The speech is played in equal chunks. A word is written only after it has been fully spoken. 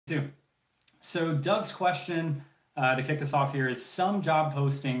too. So Doug's question to kick us off here is some job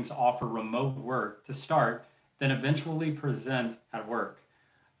postings offer remote work to start, then eventually present at work.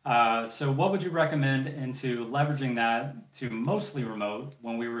 So what would you recommend into leveraging that to mostly remote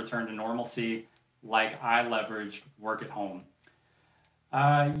when we return to normalcy, like I leveraged work at home?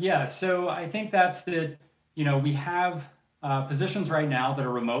 Yeah, so I think that's that, we have positions right now that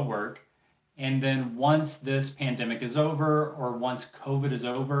are remote work. And then once this pandemic is over, or once COVID is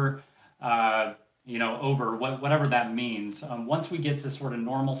over, whatever that means, once we get to sort of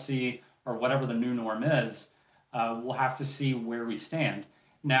normalcy or whatever the new norm is, we'll have to see where we stand.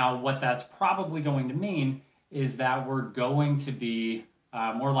 Now, what that's probably going to mean is that we're going to be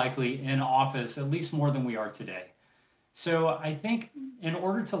more likely in office, at least more than we are today. So I think in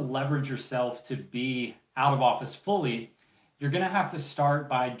order to leverage yourself to be out of office fully, you're going to have to start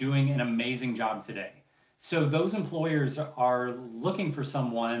by doing an amazing job today. So those employers are looking for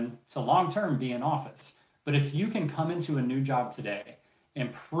someone to long-term be in office. But if you can come into a new job today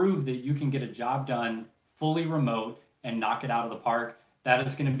and prove that you can get a job done fully remote and knock it out of the park, that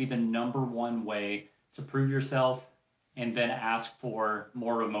is going to be the number one way to prove yourself and then ask for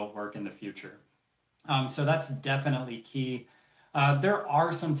more remote work in the future. So that's definitely key. There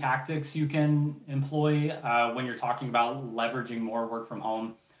are some tactics you can employ when you're talking about leveraging more work from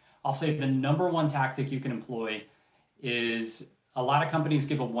home. I'll say the number one tactic you can employ is a lot of companies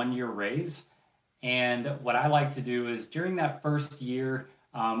give a 1-year raise. And what I like to do is during that first year,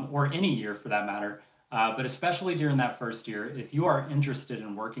 or any year for that matter, but especially during that first year, if you are interested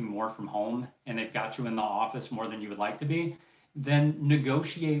in working more from home and they've got you in the office more than you would like to be, then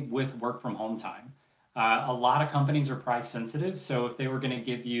negotiate with work from home time. A lot of companies are price sensitive. So if they were going to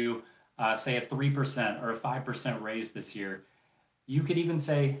give you, say, a 3% or a 5% raise this year, you could even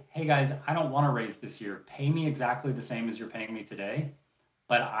say, hey guys, I don't want to raise this year. Pay me exactly the same as you're paying me today,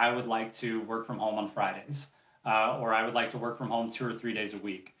 but I would like to work from home on Fridays, or I would like to work from home 2 or 3 days a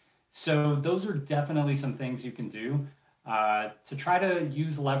week. So those are definitely some things you can do to try to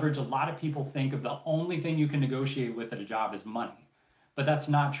use leverage. A lot of people think of the only thing you can negotiate with at a job is money. But that's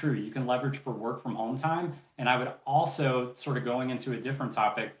not true. You can leverage for work from home time. And I would also, sort of going into a different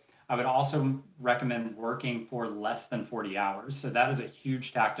topic, I would also recommend working for less than 40 hours. So that is a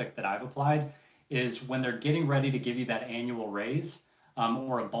huge tactic that I've applied, is when they're getting ready to give you that annual raise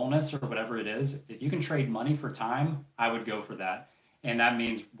or a bonus or whatever it is, if you can trade money for time, I would go for that. And that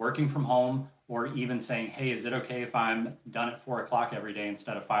means working from home, or even saying, hey, is it okay if I'm done at 4 o'clock every day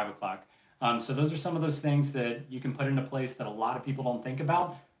instead of 5 o'clock? So those are some of those things that you can put into place that a lot of people don't think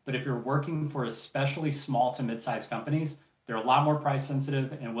about. But if you're working for especially small to mid-sized companies, they're a lot more price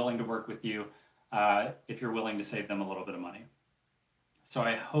sensitive and willing to work with you if you're willing to save them a little bit of money. So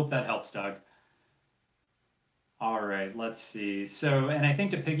I hope that helps, Doug. All right, let's see. So, and I think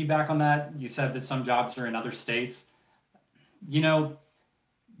to piggyback on that, you said that some jobs are in other states.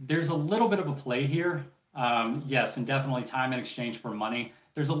 There's a little bit of a play here. Yes, and definitely time in exchange for money.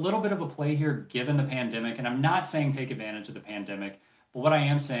 There's a little bit of a play here given the pandemic, and I'm not saying take advantage of the pandemic, but what I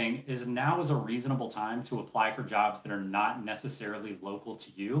am saying is now is a reasonable time to apply for jobs that are not necessarily local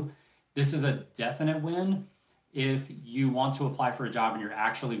to you. This is a definite win if you want to apply for a job and you're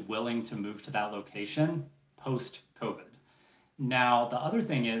actually willing to move to that location post-COVID. Now, the other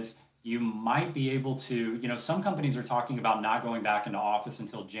thing is you might be able to, some companies are talking about not going back into office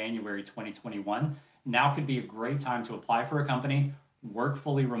until January 2021. Now could be a great time to apply for a company, work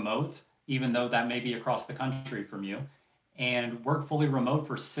fully remote, even though that may be across the country from you, and work fully remote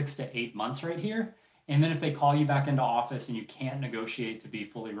for 6 to 8 months right here. And then if they call you back into office and you can't negotiate to be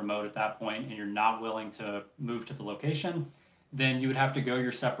fully remote at that point and you're not willing to move to the location, then you would have to go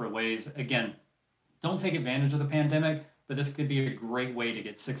your separate ways. Again, don't take advantage of the pandemic, but this could be a great way to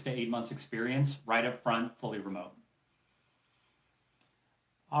get 6 to 8 months experience right up front, fully remote.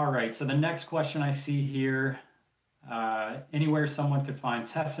 All right, so the next question I see here, anywhere someone could find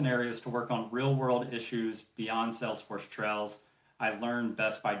test scenarios to work on real world issues beyond Salesforce trails. I learn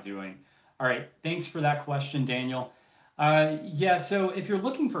best by doing. All right, thanks for that question, Daniel. Yeah, so if you're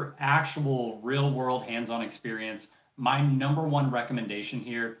looking for actual real world hands-on experience, my number one recommendation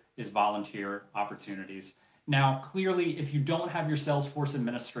here is volunteer opportunities. Now, clearly, if you don't have your Salesforce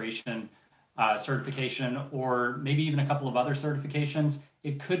administration certification, or maybe even a couple of other certifications,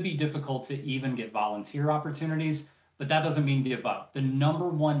 it could be difficult to even get volunteer opportunities, but that doesn't mean give up. The number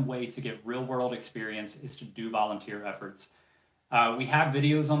one way to get real world experience is to do volunteer efforts. We have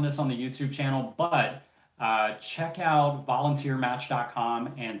videos on this on the YouTube channel, but check out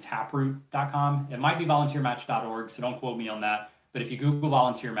volunteermatch.com and taproot.com. It might be volunteermatch.org, so don't quote me on that. But if you Google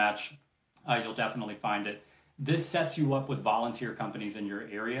volunteer match, you'll definitely find it. This sets you up with volunteer companies in your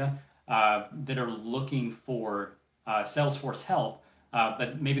area that are looking for Salesforce help,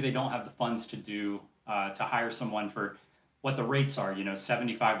 but maybe they don't have the funds to hire someone for what the rates are.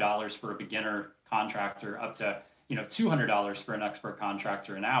 $75 for a beginner contractor, up to $200 for an expert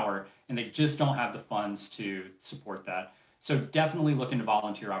contractor an hour, and they just don't have the funds to support that. So definitely look into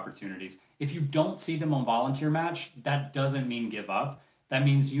volunteer opportunities. If you don't see them on Volunteer Match, that doesn't mean give up. That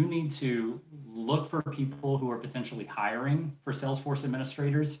means you need to look for people who are potentially hiring for Salesforce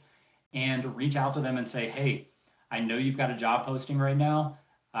administrators and reach out to them and say, hey, I know you've got a job posting right now,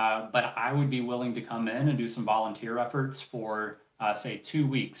 but I would be willing to come in and do some volunteer efforts for, say, 2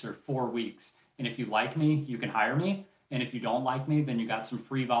 weeks or 4 weeks. And if you like me, you can hire me. And if you don't like me, then you got some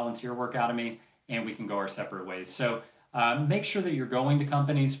free volunteer work out of me, and we can go our separate ways. So make sure that you're going to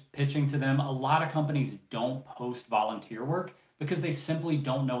companies, pitching to them. A lot of companies don't post volunteer work because they simply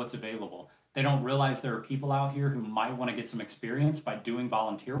don't know what's available. They don't realize there are people out here who might want to get some experience by doing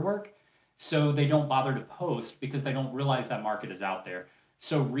volunteer work. So they don't bother to post because they don't realize that market is out there.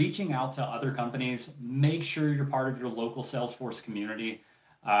 So reaching out to other companies, make sure you're part of your local Salesforce community.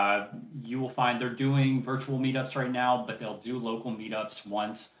 You will find they're doing virtual meetups right now, but they'll do local meetups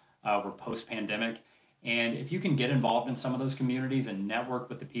once we're post-pandemic. And if you can get involved in some of those communities and network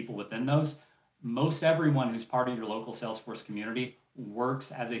with the people within those, most everyone who's part of your local Salesforce community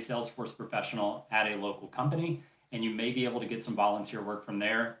works as a Salesforce professional at a local company, and you may be able to get some volunteer work from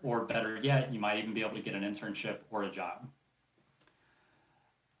there, or better yet, you might even be able to get an internship or a job.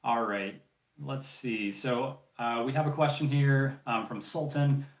 All right, let's see. So we have a question here from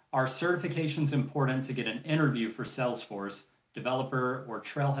Sultan. Are certifications important to get an interview for Salesforce? Developer or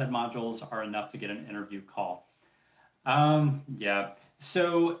Trailhead modules are enough to get an interview call? Yeah,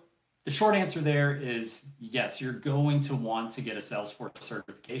 so the short answer there is yes, you're going to want to get a Salesforce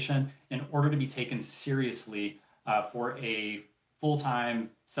certification in order to be taken seriously for a full-time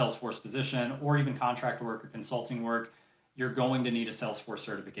Salesforce position, or even contract work or consulting work. You're going to need a Salesforce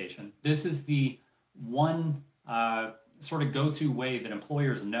certification. This is the one sort of go-to way that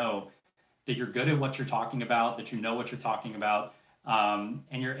employers know that you're good at what you're talking about, that you know what you're talking about,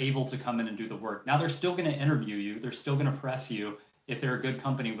 and you're able to come in and do the work. Now, they're still going to interview you. They're still going to press you. If they're a good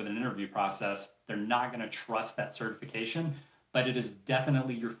company with an interview process, they're not going to trust that certification, but it is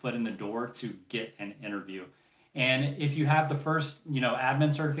definitely your foot in the door to get an interview. And if you have the first,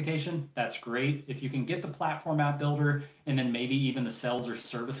 admin certification, that's great. If you can get the platform app builder and then maybe even the sales or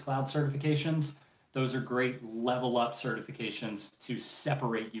service cloud certifications, those are great level up certifications to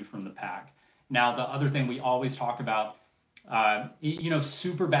separate you from the pack. Now, the other thing we always talk about,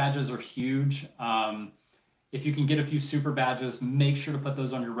 super badges are huge. If you can get a few super badges, make sure to put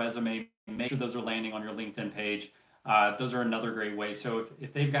those on your resume. Make sure those are landing on your LinkedIn page. Those are another great way. So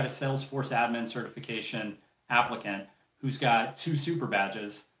if they've got a Salesforce admin certification applicant who's got 2 super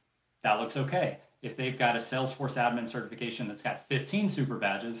badges, that looks okay. If they've got a Salesforce admin certification that's got 15 super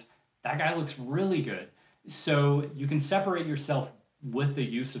badges, that guy looks really good. So you can separate yourself with the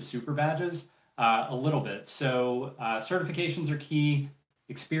use of super badges a little bit. So certifications are key,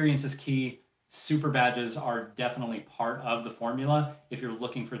 experience is key. Super badges are definitely part of the formula if you're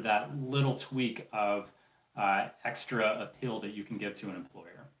looking for that little tweak of extra appeal that you can give to an employer.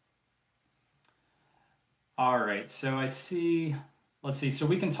 All right, so let's see. So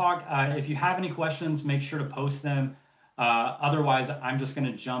we can talk, if you have any questions, make sure to post them. Otherwise, I'm just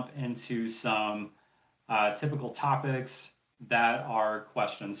gonna jump into some typical topics that are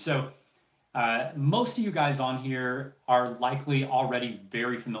questions. So most of you guys on here are likely already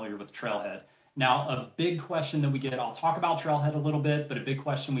very familiar with Trailhead. Now, a big question that we get, I'll talk about Trailhead a little bit, but a big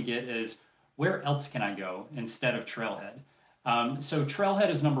question we get is, where else can I go instead of Trailhead? So Trailhead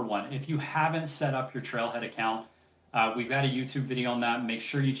is number one. If you haven't set up your Trailhead account, we've got a YouTube video on that. Make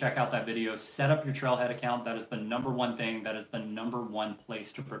sure you check out that video. Set up your Trailhead account. That is the number one thing. That is the number one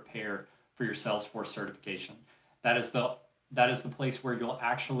place to prepare for your Salesforce certification. That is the place where you'll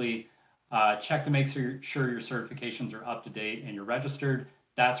actually check to make sure your certifications are up to date and you're registered.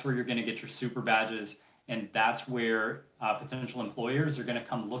 That's where you're going to get your super badges, and that's where potential employers are going to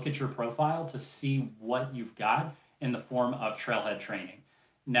come look at your profile to see what you've got in the form of Trailhead training.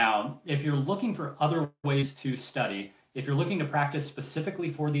 Now, if you're looking for other ways to study, if you're looking to practice specifically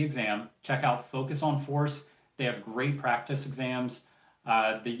for the exam, check out Focus on Force. They have great practice exams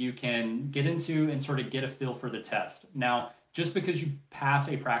that you can get into and sort of get a feel for the test. Now, just because you pass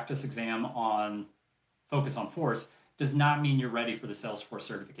a practice exam on Focus on Force does not mean you're ready for the Salesforce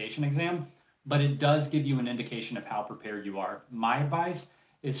certification exam, but it does give you an indication of how prepared you are. My advice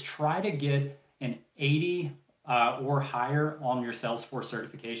is try to get an 80 or higher on your Salesforce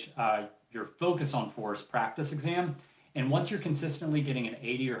certification, your Focus on Force practice exam. And once you're consistently getting an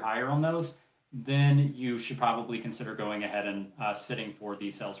 80 or higher on those, then you should probably consider going ahead and sitting for the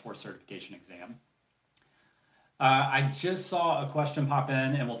Salesforce certification exam. I just saw a question pop in,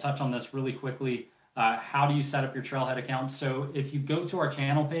 and we'll touch on this really quickly. How do you set up your Trailhead account? So if you go to our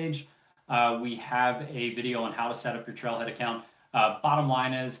channel page, we have a video on how to set up your Trailhead account. Bottom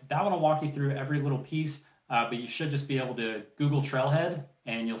line is that one will walk you through every little piece, but you should just be able to Google Trailhead,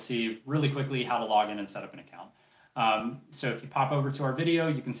 and you'll see really quickly how to log in and set up an account. So if you pop over to our video,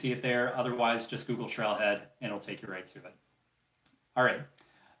 you can see it there. Otherwise, just Google Trailhead, and it'll take you right to it. All right.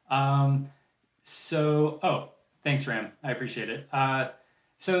 Thanks, Ram. I appreciate it.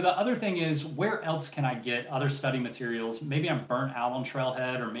 So the other thing is, where else can I get other study materials? Maybe I'm burnt out on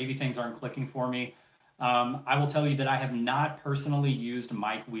Trailhead, or maybe things aren't clicking for me. I will tell you that I have not personally used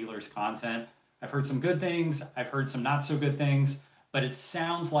Mike Wheeler's content. I've heard some good things. I've heard some not so good things, but it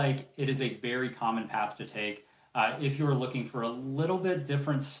sounds like it is a very common path to take if you're looking for a little bit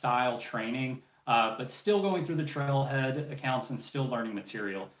different style training, but still going through the Trailhead accounts and still learning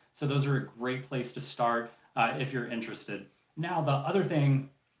material. So those are a great place to start if you're interested. Now, the other thing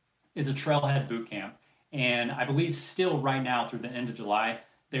is a Trailhead Bootcamp. And I believe still right now through the end of July,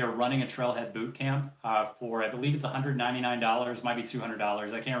 they are running a Trailhead Bootcamp for, I believe it's $199, might be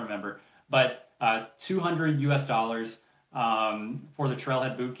 $200, I can't remember, but $200 US for the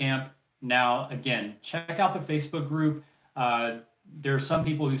Trailhead Bootcamp. Now, again, check out the Facebook group. There are some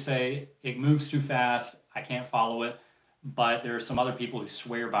people who say it moves too fast, I can't follow it, but there are some other people who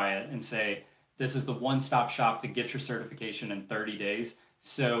swear by it and say, this is the one-stop shop to get your certification in 30 days.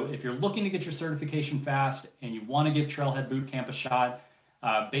 So if you're looking to get your certification fast and you want to give Trailhead Bootcamp a shot,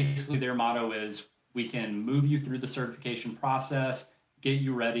 basically their motto is, we can move you through the certification process, get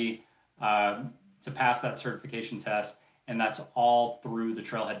you ready to pass that certification test, and that's all through the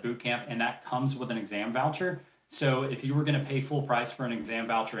Trailhead Bootcamp, and that comes with an exam voucher. So if you were going to pay full price for an exam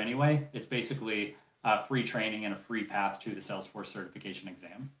voucher anyway, it's basically free training and a free path to the Salesforce certification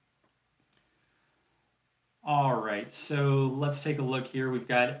exam. All right, so let's take a look here. We've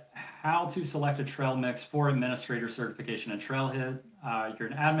got how to select a trail mix for administrator certification in Trailhead. You're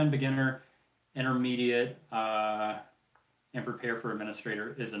an admin, beginner, intermediate, and prepare for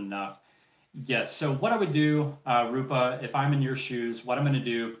administrator is enough. Yes, so what I would do, Rupa, if I'm in your shoes, what I'm going to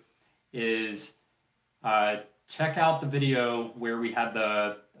do is check out the video where we had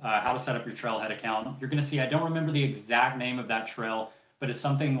the how to set up your Trailhead account. You're going to see, I don't remember the exact name of that trail, but it's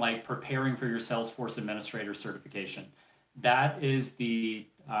something like preparing for your Salesforce administrator certification. That is the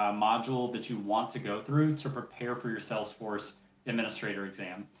module that you want to go through to prepare for your Salesforce administrator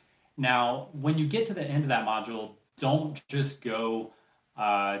exam. Now, when you get to the end of that module, don't just go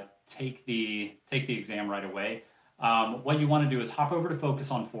take the exam right away. What you want to do is hop over to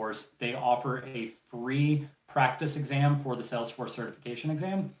Focus on Force. They offer a free practice exam for the Salesforce certification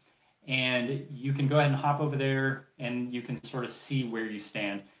exam. And you can go ahead and hop over there and you can sort of see where you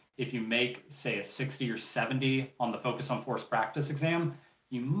stand. If you make, say, a 60 or 70 on the Focus on Force practice exam,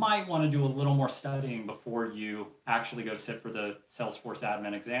 you might want to do a little more studying before you actually go sit for the Salesforce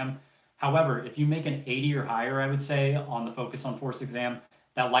admin exam. However, if you make an 80 or higher, I would say, on the Focus on Force exam,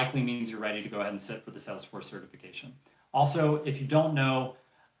 that likely means you're ready to go ahead and sit for the Salesforce certification. Also, if you don't know,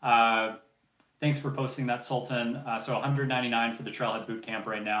 thanks for posting that, Sultan. So $199 for the Trailhead Bootcamp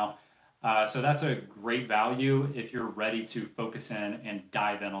right now. So that's a great value if you're ready to focus in and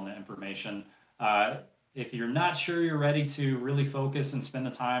dive in on the information. If you're not sure you're ready to really focus and spend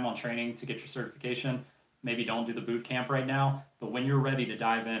the time on training to get your certification, maybe don't do the boot camp right now. But when you're ready to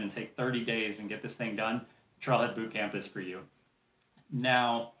dive in and take 30 days and get this thing done, Trailhead Bootcamp is for you.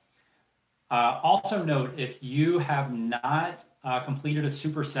 Now, also note, if you have not completed a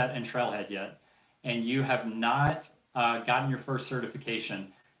superset in Trailhead yet, and you have not gotten your first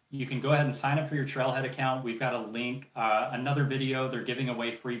certification, you can go ahead and sign up for your Trailhead account. We've got a link, another video. They're giving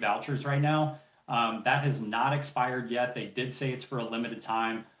away free vouchers right now. That has not expired yet. They did say it's for a limited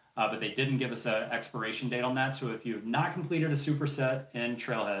time, but they didn't give us an expiration date on that. So if you have not completed a superset in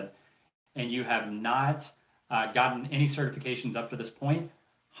Trailhead and you have not gotten any certifications up to this point,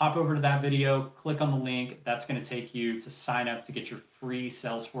 hop over to that video, click on the link. That's going to take you to sign up to get your free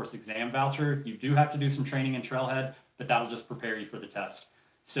Salesforce exam voucher. You do have to do some training in Trailhead, but that'll just prepare you for the test.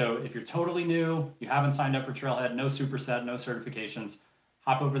 So if you're totally new, you haven't signed up for Trailhead, no superset, no certifications,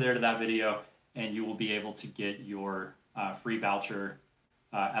 hop over there to that video and you will be able to get your free voucher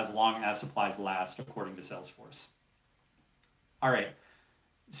as long as supplies last, according to Salesforce. All right,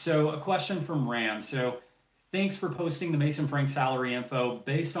 so a question from Ram. So thanks for posting the Mason Frank salary info.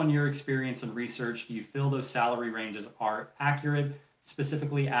 Based on your experience and research, do you feel those salary ranges are accurate?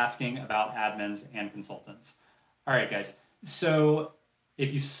 specifically asking about admins and consultants. All right, guys. So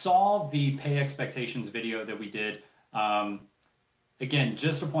if you saw the pay expectations video that we did, again,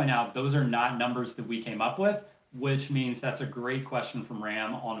 just to point out, those are not numbers that we came up with, which means that's a great question from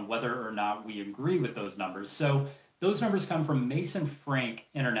Ram on whether or not we agree with those numbers. So those numbers come from Mason Frank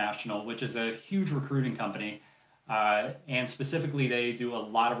International, which is a huge recruiting company. And specifically, they do a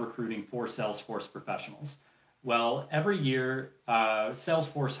lot of recruiting for Salesforce professionals. Well, every year,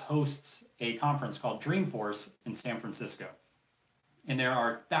 Salesforce hosts a conference called Dreamforce in San Francisco. And there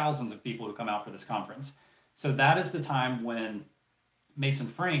are thousands of people who come out for this conference. So that is the time when Mason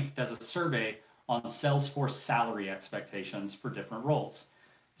Frank does a survey on Salesforce salary expectations for different roles.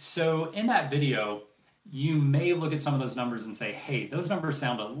 So in that video, you may look at some of those numbers and say, hey, those numbers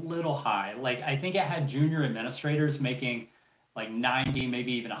sound a little high. Like, I think it had junior administrators making like 90,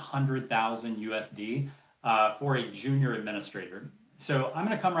 maybe even 100,000 USD for a junior administrator. So I'm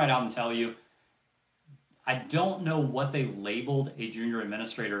going to come right out and tell you, I don't know what they labeled a junior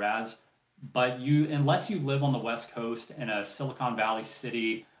administrator as, but unless you live on the West Coast in a Silicon Valley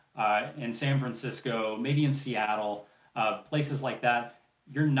city, in San Francisco, maybe in Seattle, places like that,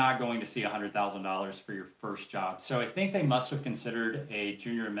 you're not going to see $100,000 for your first job. So I think they must have considered a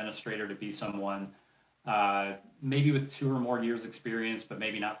junior administrator to be someone maybe with 2 or more years experience, but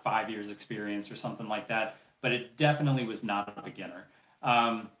maybe not 5 years experience or something like that. But it definitely was not a beginner.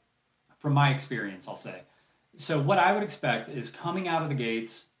 From my experience, I'll say. So what I would expect is coming out of the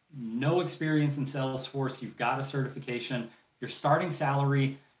gates, no experience in Salesforce, you've got a certification, your starting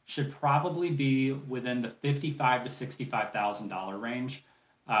salary should probably be within the $55,000 to $65,000 range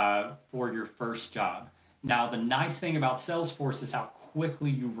for your first job. Now, the nice thing about Salesforce is how quickly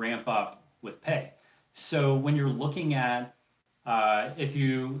you ramp up with pay. So when you're looking at if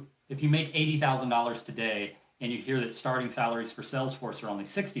you make $80,000 today and you hear that starting salaries for Salesforce are only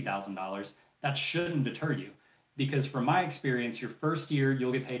 $60,000, that shouldn't deter you. Because from my experience, your first year,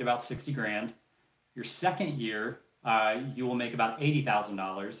 you'll get paid about 60 grand. Your second year, you will make about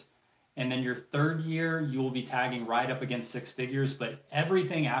 $80,000. And then your third year, you will be tagging right up against 6 figures. But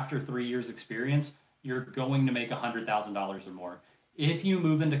everything after 3 years experience, you're going to make $100,000 or more. If you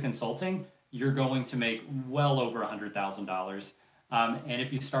move into consulting, you're going to make well over $100,000. And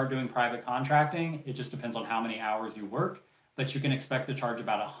if you start doing private contracting, it just depends on how many hours you work. But you can expect to charge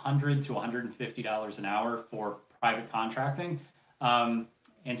about $100 to $150 an hour for private contracting. And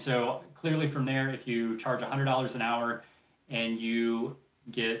so clearly from there, if you charge $100 an hour and you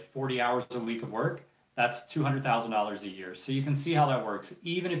get 40 hours a week of work, that's $200,000 a year. So you can see how that works.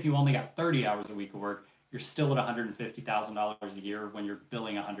 Even if you only got 30 hours a week of work, you're still at $150,000 a year when you're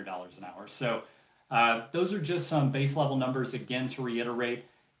billing $100 an hour. So those are just some base level numbers. Again, to reiterate,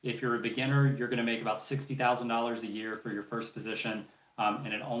 if you're a beginner, you're going to make about $60,000 a year for your first position,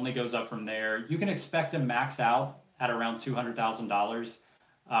 and it only goes up from there. You can expect to max out at around $200,000,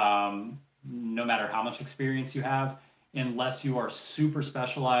 no matter how much experience you have, unless you are super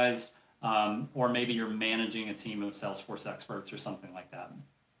specialized, or maybe you're managing a team of Salesforce experts or something like that.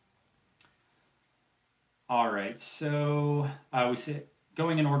 All right, so we see.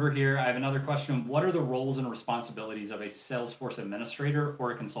 Going in order here, I have another question. What are the roles and responsibilities of a Salesforce administrator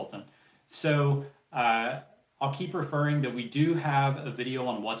or a consultant? So I'll keep referring that we do have a video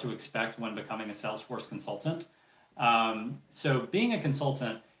on what to expect when becoming a Salesforce consultant. So being a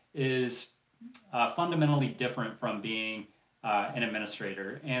consultant is fundamentally different from being an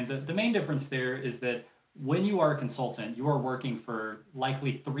administrator. And the main difference there is that when you are a consultant, you are working for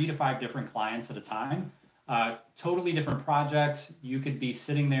likely 3 to 5 different clients at a time. Totally different projects. You could be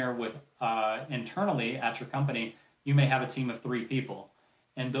sitting there with internally at your company, you may have a team of 3 people.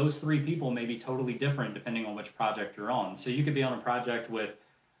 And those 3 people may be totally different depending on which project you're on. So you could be on a project with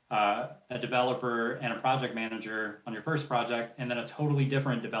a developer and a project manager on your first project, and then a totally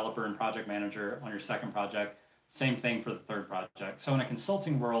different developer and project manager on your second project. Same thing for the third project. So in a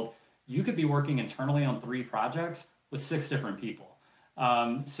consulting world, you could be working internally on 3 projects with 6 different people.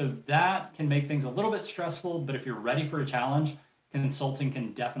 So that can make things a little bit stressful, but if you're ready for a challenge, consulting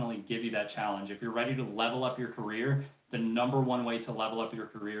can definitely give you that challenge. If you're ready to level up your career, the #1 way to level up your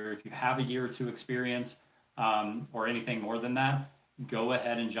career, if you have a year or 2 experience, or anything more than that, go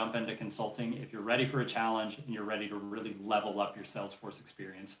ahead and jump into consulting if you're ready for a challenge and you're ready to really level up your Salesforce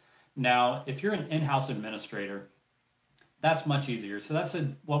experience. Now, if you're an in-house administrator, that's much easier. So that's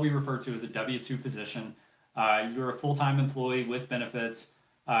what we refer to as a W-2 position. You're a full-time employee with benefits.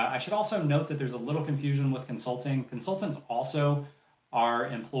 I should also note that there's a little confusion with consulting. Consultants also are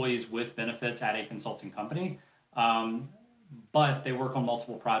employees with benefits at a consulting company, but they work on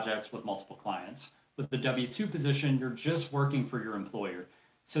multiple projects with multiple clients. With the W-2 position, you're just working for your employer.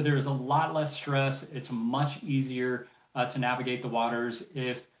 So there's a lot less stress. It's much easier to navigate the waters.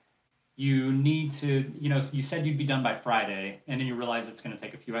 If you need to, you said you'd be done by Friday, and then you realize it's going to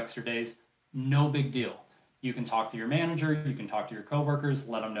take a few extra days, no big deal. You can talk to your manager, you can talk to your coworkers,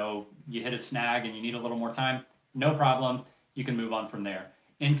 let them know you hit a snag and you need a little more time. No problem. You can move on from there.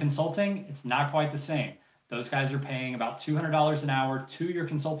 In consulting, it's not quite the same. Those guys are paying about $200 an hour to your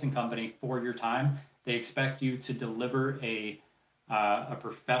consulting company for your time. They expect you to deliver a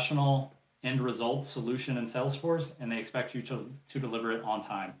professional end result solution in Salesforce, and they expect you to deliver it on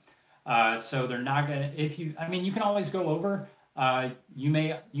time. So they're not gonna, you can always go over. You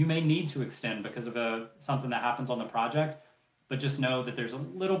may need to extend because of something that happens on the project, but just know that there's a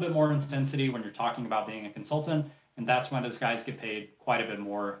little bit more intensity when you're talking about being a consultant, and that's when those guys get paid quite a bit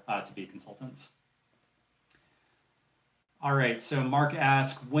more to be consultants. All right, so Mark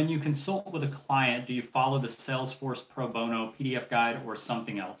asks, when you consult with a client, do you follow the Salesforce Pro Bono PDF guide or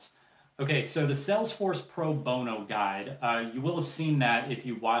something else? Okay, so the Salesforce Pro Bono guide, you will have seen that if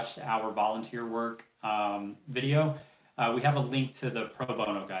you watched our volunteer work video. We have a link to the Pro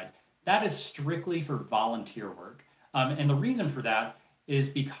Bono guide. That is strictly for volunteer work. And the reason for that is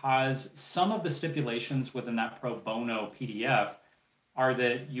because some of the stipulations within that Pro Bono PDF are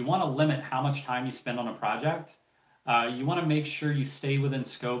that you want to limit how much time you spend on a project. You want to make sure you stay within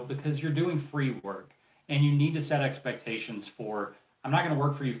scope because you're doing free work, and you need to set expectations for, I'm not going to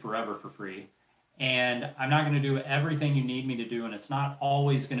work for you forever for free, and I'm not going to do everything you need me to do, and it's not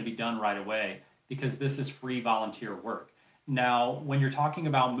always going to be done right away because this is free volunteer work. Now, when you're talking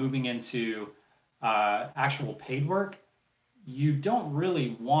about moving into actual paid work, you don't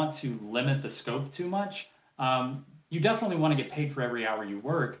really want to limit the scope too much. You definitely want to get paid for every hour you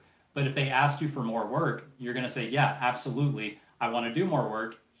work, but if they ask you for more work, you're going to say, yeah, absolutely. I want to do more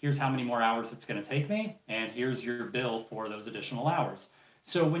work. Here's how many more hours it's going to take me, and here's your bill for those additional hours.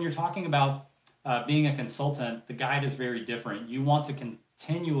 So when you're talking about being a consultant, the guide is very different. You want to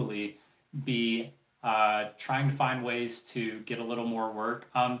continually be trying to find ways to get a little more work.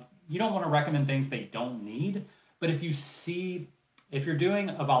 You don't want to recommend things they don't need, but if you're doing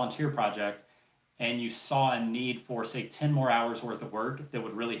a volunteer project and you saw a need for, say, 10 more hours worth of work that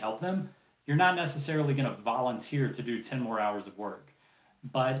would really help them, you're not necessarily going to volunteer to do 10 more hours of work.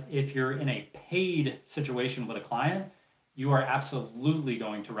 But if you're in a paid situation with a client, you are absolutely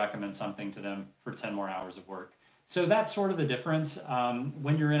going to recommend something to them for 10 more hours of work. So that's sort of the difference.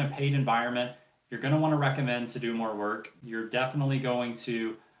 When you're in a paid environment, you're going to want to recommend to do more work. You're definitely going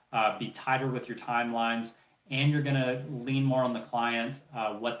to be tighter with your timelines, and you're going to lean more on the client,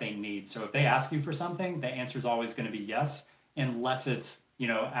 what they need. So if they ask you for something, the answer is always going to be yes, unless it's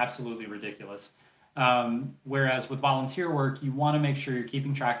absolutely ridiculous. Whereas with volunteer work, you want to make sure you're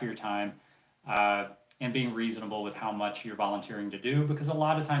keeping track of your time and being reasonable with how much you're volunteering to do, because a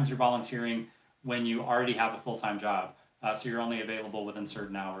lot of times you're volunteering when you already have a full-time job, so you're only available within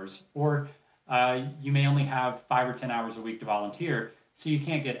certain hours, or you may only have 5 or 10 hours a week to volunteer, so you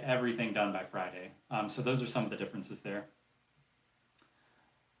can't get everything done by Friday. So those are some of the differences there.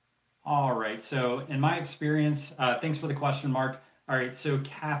 All right, so in my experience, thanks for the question, Mark. All right, so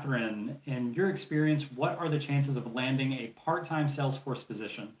Catherine, in your experience, what are the chances of landing a part-time Salesforce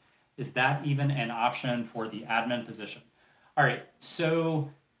position? Is that even an option for the admin position? All right, so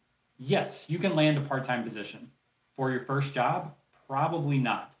yes, you can land a part-time position. For your first job, probably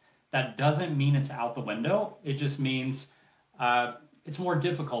not. That doesn't mean it's out the window. It just means it's more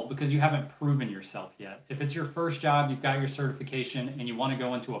difficult because you haven't proven yourself yet. If it's your first job, you've got your certification, and you want to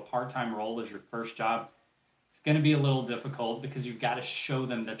go into a part-time role as your first job, it's going to be a little difficult because you've got to show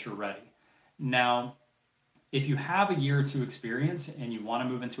them that you're ready. Now, if you have a year or two experience and you want to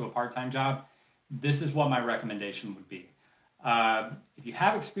move into a part-time job, this is what my recommendation would be. If you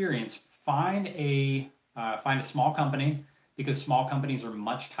have experience, find a small company, because small companies are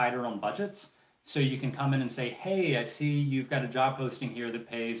much tighter on budgets. So you can come in and say, hey, I see you've got a job posting here that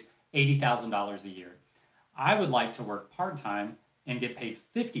pays $80,000 a year. I would like to work part-time and get paid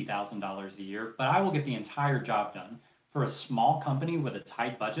 $50,000 a year, but I will get the entire job done. For a small company with a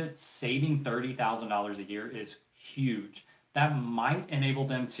tight budget, saving $30,000 a year is huge. That might enable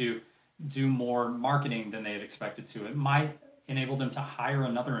them to do more marketing than they had expected to. It might enable them to hire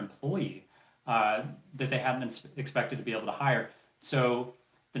another employee that they hadn't expected to be able to hire. So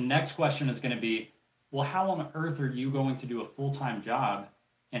the next question is going to be, well, how on earth are you going to do a full-time job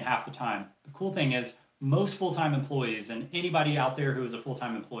in half the time? The cool thing is most full-time employees, and anybody out there who is a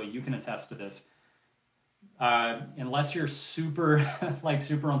full-time employee, you can attest to this. Unless you're super,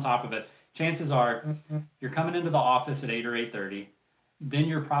 super on top of it, chances are you're coming into the office at 8 or 8:30. then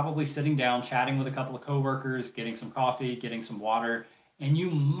you're probably sitting down, chatting with a couple of coworkers, getting some coffee, getting some water, and you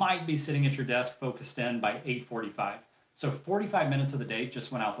might be sitting at your desk focused in by 8:45. So 45 minutes of the day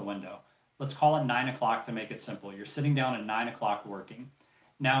just went out the window. Let's call it 9 o'clock to make it simple. You're sitting down at 9 o'clock working.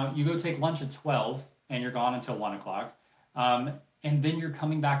 Now you go take lunch at 12 and you're gone until 1 o'clock. And then you're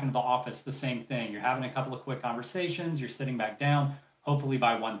coming back into the office, the same thing. You're having a couple of quick conversations, you're sitting back down, hopefully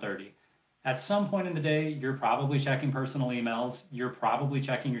by 1:30. At some point in the day, you're probably checking personal emails, you're probably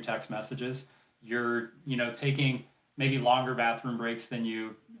checking your text messages, you're, taking maybe longer bathroom breaks than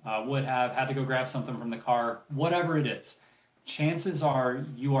you would have, had to go grab something from the car, whatever it is. Chances are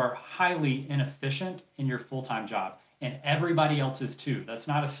you are highly inefficient in your full-time job, and everybody else is too. That's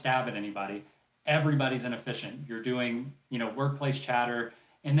not a stab at anybody. Everybody's inefficient. You're doing, workplace chatter,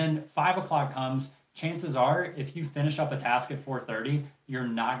 and then 5 o'clock comes. Chances are, if you finish up a task at 4:30, you're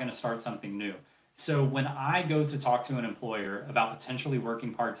not going to start something new. So when I go to talk to an employer about potentially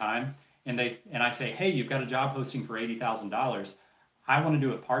working part-time, and I say, hey, you've got a job posting for $80,000. I want to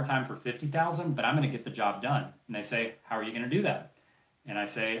do it part-time for 50,000, but I'm going to get the job done. And they say, how are you going to do that? And I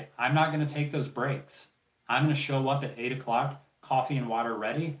say, I'm not going to take those breaks. I'm going to show up at 8 o'clock, coffee and water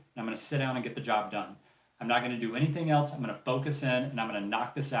ready, and I'm going to sit down and get the job done. I'm not going to do anything else. I'm going to focus in and I'm going to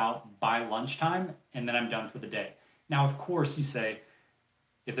knock this out by lunchtime, and then I'm done for the day. Now, of course, you say,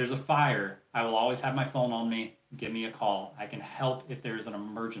 if there's a fire, I will always have my phone on me. Give me a call. I can help if there's an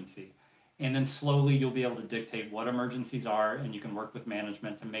emergency. And then slowly you'll be able to dictate what emergencies are, and you can work with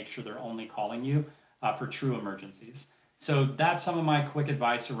management to make sure they're only calling you for true emergencies. So that's some of my quick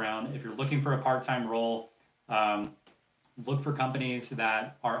advice around if you're looking for a part-time role, look for companies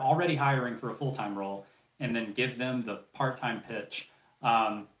that are already hiring for a full-time role, and then give them the part-time pitch,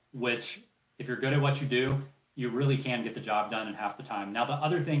 which if you're good at what you do, you really can get the job done in half the time. Now, the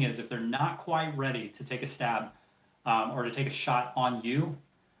other thing is if they're not quite ready to take a stab or to take a shot on you,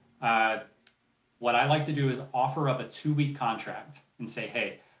 what I like to do is offer up a 2-week contract and say,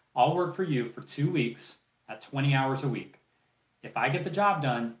 hey, I'll work for you for 2 weeks at 20 hours a week. If I get the job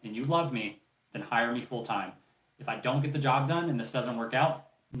done and you love me, then hire me full time. If I don't get the job done and this doesn't work out,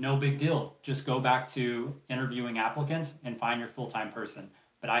 no big deal. Just go back to interviewing applicants and find your full-time person.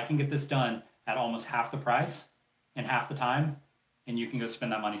 But I can get this done at almost half the price and half the time, and you can go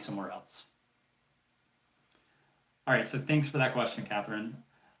spend that money somewhere else. All right, so thanks for that question, Catherine.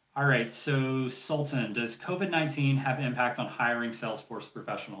 All right, so Sultan, does COVID-19 have impact on hiring Salesforce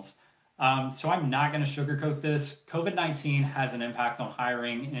professionals? So I'm not going to sugarcoat this. COVID-19 has an impact on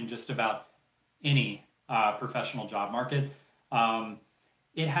hiring in just about any professional job market.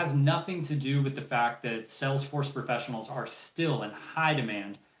 It has nothing to do with the fact that Salesforce professionals are still in high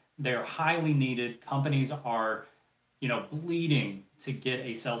demand. They're highly needed. Companies are, bleeding to get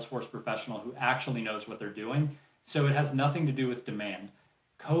a Salesforce professional who actually knows what they're doing. So it has nothing to do with demand.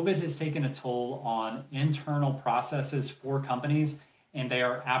 COVID has taken a toll on internal processes for companies, and they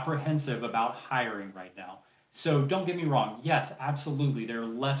are apprehensive about hiring right now. So don't get me wrong. Yes, absolutely. There are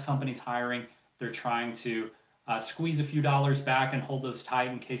less companies hiring. They're trying to squeeze a few dollars back and hold those tight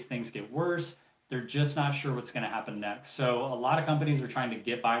in case things get worse. They're just not sure what's going to happen next. So a lot of companies are trying to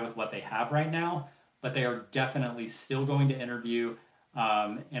get by with what they have right now, but they are definitely still going to interview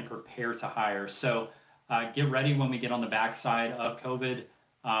and prepare to hire. So get ready when we get on the backside of COVID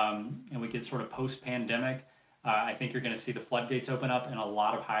and we get sort of post-pandemic. I think you're going to see the floodgates open up and a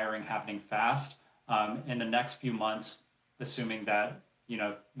lot of hiring happening fast in the next few months, assuming that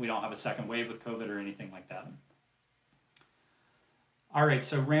we don't have a second wave with COVID or anything like that. All right,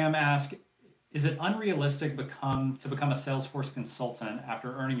 so Ram asks, is it unrealistic to become a Salesforce consultant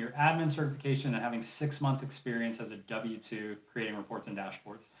after earning your admin certification and having 6-month experience as a W-2 creating reports and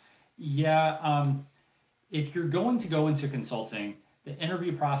dashboards? Yeah, if you're going to go into consulting, the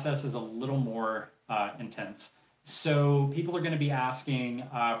interview process is a little more intense. So people are going to be asking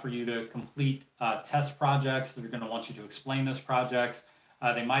for you to complete test projects. They're going to want you to explain those projects.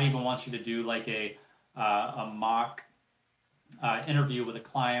 They might even want you to do like a mock interview with a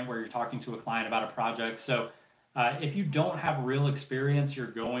client where you're talking to a client about a project. So if you don't have real experience, you're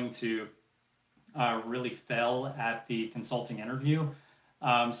going to really fail at the consulting interview.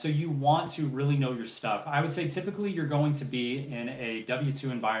 So you want to really know your stuff. I would say typically you're going to be in a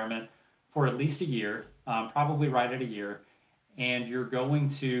W-2 environment for at least a year, probably right at a year, and you're going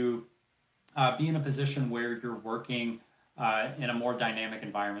to be in a position where you're working in a more dynamic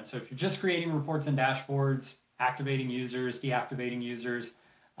environment. So if you're just creating reports and dashboards, activating users, deactivating users,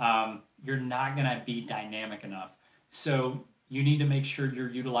 you're not going to be dynamic enough. So you need to make sure you're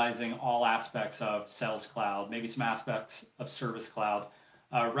utilizing all aspects of Sales Cloud, maybe some aspects of Service Cloud,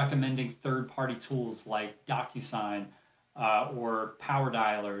 recommending third-party tools like DocuSign, or power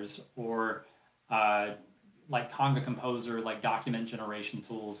dialers, or like Conga Composer, like document generation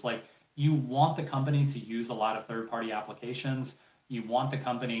tools. Like, you want the company to use a lot of third-party applications. You want the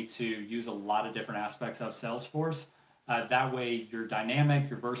company to use a lot of different aspects of Salesforce. That way you're dynamic,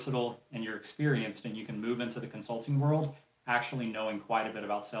 you're versatile, and you're experienced, and you can move into the consulting world actually knowing quite a bit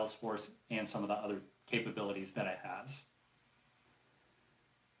about Salesforce and some of the other capabilities that it has.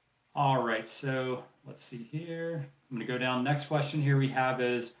 All right, so let's see here. I'm going to go down. Next question here we have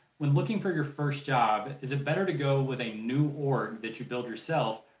is, when looking for your first job, is it better to go with a new org that you build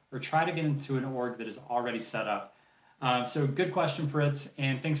yourself, or try to get into an org that is already set up? So good question, Fritz,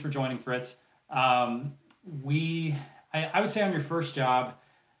 and thanks for joining, Fritz. I would say on your first job,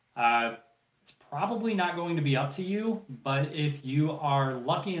 it's probably not going to be up to you, but if you are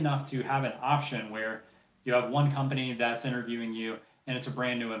lucky enough to have an option where you have one company that's interviewing you and it's a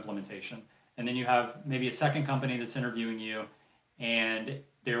brand new implementation, and then you have maybe a second company that's interviewing you and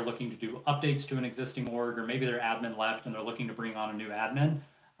they're looking to do updates to an existing org, or maybe their admin left and they're looking to bring on a new admin,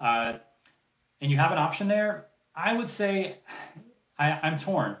 and you have an option there, I would say I'm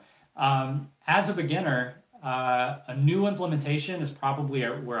torn. As a beginner, a new implementation is probably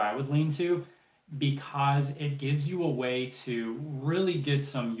where I would lean to, because it gives you a way to really get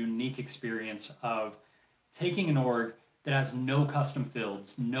some unique experience of taking an org that has no custom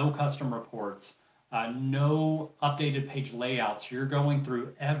fields, no custom reports, no updated page layouts. You're going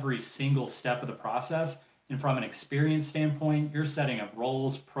through every single step of the process. And from an experience standpoint, you're setting up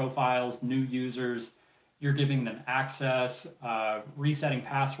roles, profiles, new users, you're giving them access, resetting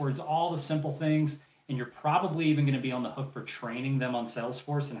passwords, all the simple things. And you're probably even going to be on the hook for training them on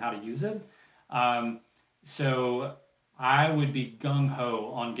Salesforce and how to use it. So I would be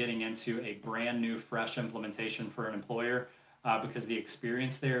gung-ho on getting into a brand new, fresh implementation for an employer, because the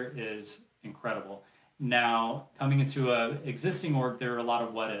experience there is incredible. Now, coming into an existing org, there are a lot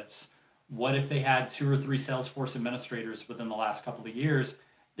of what ifs. What if they had 2 or 3 Salesforce administrators within the last couple of years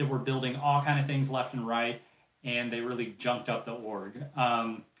that were building all kind of things left and right, and they really junked up the org?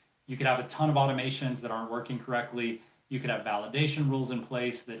 You could have a ton of automations that aren't working correctly. You could have validation rules in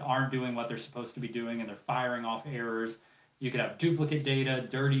place that aren't doing what they're supposed to be doing, and they're firing off errors. You could have duplicate data,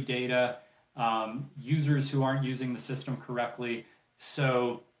 dirty data, users who aren't using the system correctly.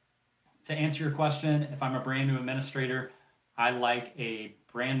 So to answer your question, if I'm a brand new administrator, I like a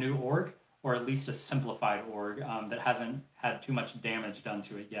brand new org, or at least a simplified org that hasn't had too much damage done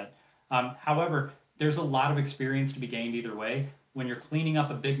to it yet. However, there's a lot of experience to be gained either way. When you're cleaning up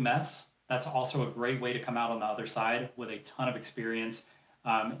a big mess, that's also a great way to come out on the other side with a ton of experience,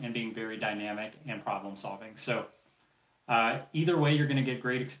 and being very dynamic and problem solving. So either way, you're going to get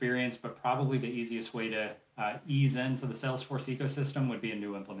great experience, but probably the easiest way to ease into the Salesforce ecosystem would be a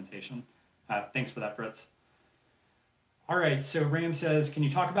new implementation. Thanks for that, Fritz. All right, so Ram says, can you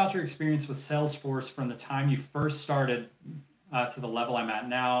talk about your experience with Salesforce from the time you first started to the level I'm at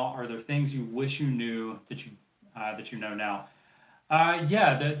now? Are there things you wish you knew that you know now?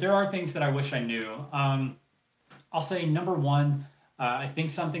 Yeah, there are things that I wish I knew. I'll say number one, I think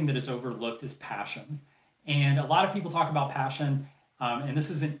something that is overlooked is passion. And a lot of people talk about passion, and this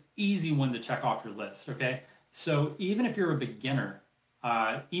is an easy one to check off your list, okay? So even if you're a beginner,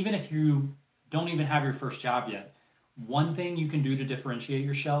 even if you don't even have your first job yet, one thing you can do to differentiate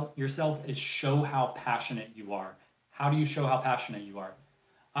yourself is show how passionate you are. How do you show how passionate you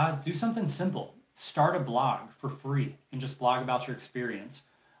are? Do something simple. Start a blog for free and just blog about your experience.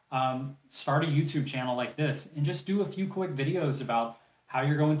 Start a YouTube channel like this and just do a few quick videos about how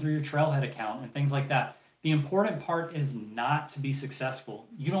you're going through your Trailhead account and things like that. The important part is not to be successful.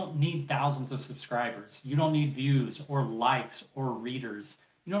 You don't need thousands of subscribers. You don't need views or likes or readers.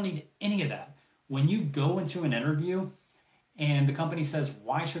 You don't need any of that. When you go into an interview and the company says,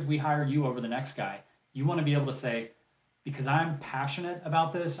 why should we hire you over the next guy? You want to be able to say, because I'm passionate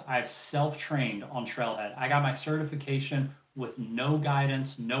about this, I've self-trained on Trailhead. I got my certification with no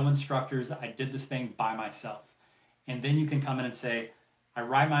guidance, no instructors. I did this thing by myself. And then you can come in and say, I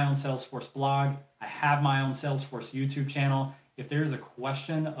write my own Salesforce blog. I have my own Salesforce YouTube channel. If there's a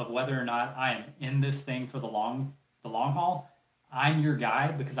question of whether or not I am in this thing for the long haul, I'm your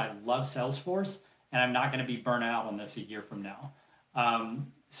guy, because I love Salesforce and I'm not going to be burnt out on this a year from now.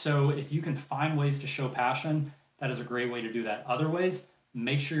 So if you can find ways to show passion, that is a great way to do that. Other ways,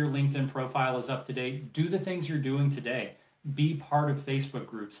 make sure your LinkedIn profile is up to date. Do the things you're doing today. Be part of Facebook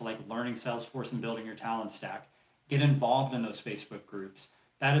groups like Learning Salesforce and Building Your Talent Stack. Get involved in those Facebook groups.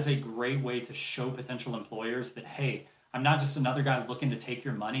 That is a great way to show potential employers that, hey, I'm not just another guy looking to take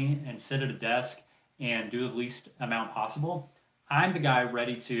your money and sit at a desk and do the least amount possible. I'm the guy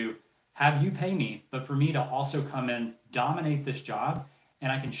ready to have you pay me, but for me to also come in, dominate this job,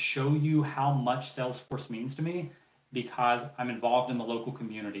 and I can show you how much Salesforce means to me because I'm involved in the local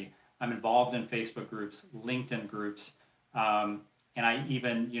community. I'm involved in Facebook groups, LinkedIn groups, and I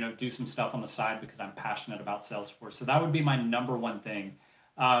even do some stuff on the side because I'm passionate about Salesforce. So that would be my number one thing.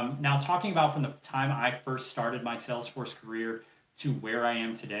 Now, talking about from the time I first started my Salesforce career to where I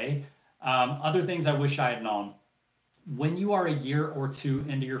am today, other things I wish I had known. When you are a year or two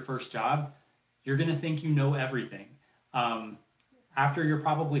into your first job, you're going to think you know everything. Um, After you're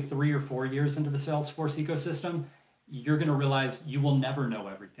probably 3 or 4 years into the Salesforce ecosystem, you're going to realize you will never know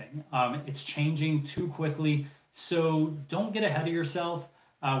everything. It's changing too quickly. So don't get ahead of yourself.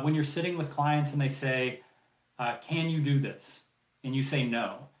 When you're sitting with clients and they say, can you do this? And you say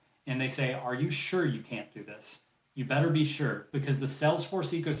no. And they say, are you sure you can't do this? You better be sure, because the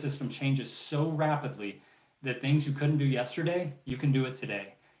Salesforce ecosystem changes so rapidly that things you couldn't do yesterday, you can do it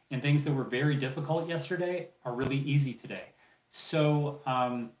today. And things that were very difficult yesterday are really easy today. So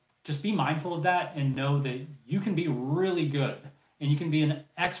just be mindful of that and know that you can be really good and you can be an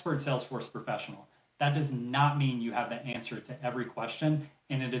expert Salesforce professional. That does not mean you have the answer to every question.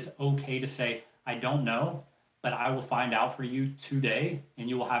 And it is okay to say, I don't know, but I will find out for you today and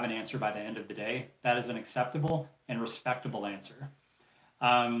you will have an answer by the end of the day. That is an acceptable and respectable answer.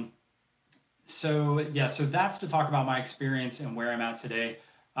 So that's to talk about my experience and where I'm at today.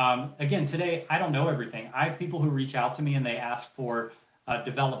 Again, today, I don't know everything. I have people who reach out to me and they ask for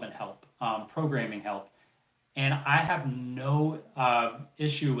development help, programming help. And I have no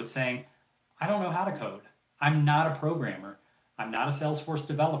issue with saying, I don't know how to code. I'm not a programmer. I'm not a Salesforce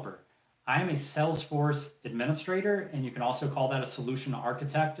developer. I am a Salesforce administrator, and you can also call that a solution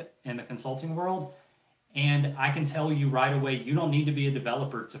architect in the consulting world. And I can tell you right away, you don't need to be a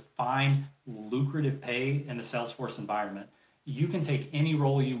developer to find lucrative pay in the Salesforce environment. You can take any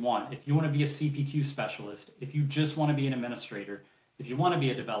role you want. If you want to be a CPQ specialist, if you just want to be an administrator, if you want to be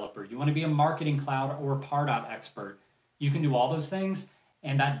a developer, you want to be a marketing cloud or Pardot expert, you can do all those things,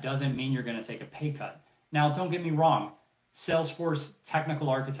 and that doesn't mean you're going to take a pay cut. Now, don't get me wrong. Salesforce technical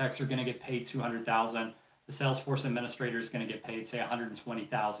architects are going to get paid $200,000. The Salesforce administrator is going to get paid, say,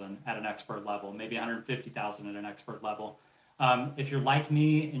 $120,000 at an expert level, maybe $150,000 at an expert level. If you're like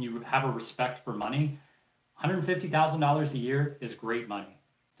me and you have a respect for money, $150,000 a year is great money.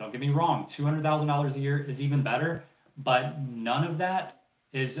 Don't get me wrong, $200,000 a year is even better, but none of that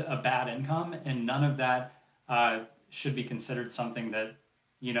is a bad income, and none of that should be considered something that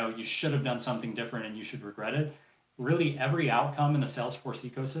you should have done something different and you should regret it. Really, every outcome in the Salesforce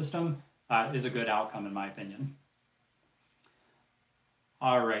ecosystem is a good outcome, in my opinion.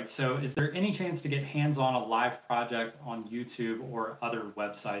 All right, so is there any chance to get hands-on a live project on YouTube or other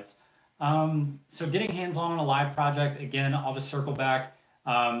websites? So getting hands-on a live project, again, I'll just circle back.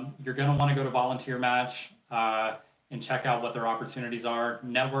 You're going to want to go to Volunteer Match and check out what their opportunities are.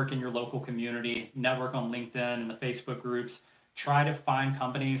 Network in your local community, network on LinkedIn and the Facebook groups. Try to find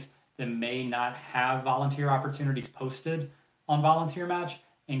companies that may not have volunteer opportunities posted on Volunteer Match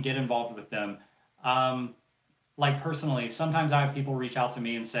and get involved with them. Like personally, sometimes I have people reach out to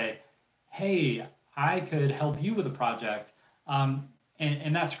me and say, hey, I could help you with a project.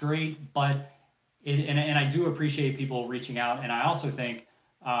 And that's great, but and I do appreciate people reaching out. And I also think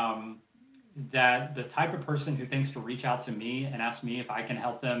that the type of person who thinks to reach out to me and ask me if I can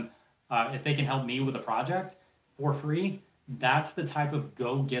help them, if they can help me with a project for free, that's the type of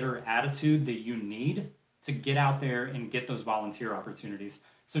go-getter attitude that you need to get out there and get those volunteer opportunities.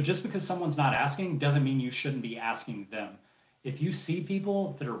 So just because someone's not asking doesn't mean you shouldn't be asking them. If you see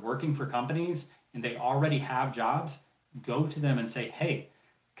people that are working for companies and they already have jobs, go to them and say, hey,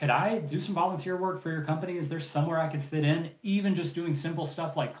 could I do some volunteer work for your company? Is there somewhere I could fit in? Even just doing simple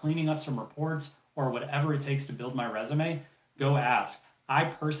stuff like cleaning up some reports or whatever it takes to build my resume, go ask. I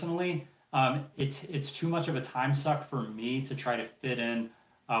personally, it's too much of a time suck for me to try to fit in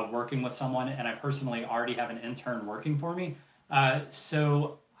working with someone, and I personally already have an intern working for me.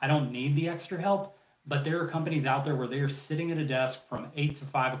 So I don't need the extra help, but there are companies out there where they are sitting at a desk from 8 to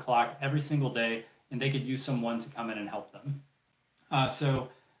 5 o'clock every single day, and they could use someone to come in and help them. So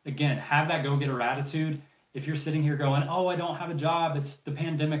again, have that go-getter attitude. If you're sitting here going, oh, I don't have a job, it's the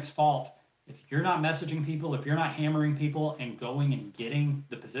pandemic's fault. If you're not messaging people, if you're not hammering people and going and getting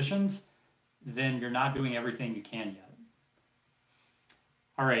the positions, then you're not doing everything you can yet.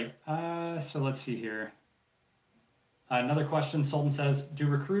 All right, so let's see here. Another question, Sultan says, do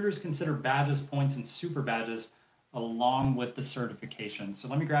recruiters consider badges, points, and super badges along with the certification? So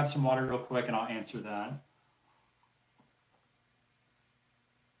let me grab some water real quick and I'll answer that.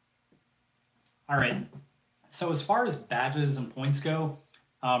 All right, so as far as badges and points go,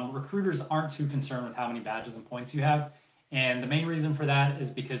 recruiters aren't too concerned with how many badges and points you have. And the main reason for that is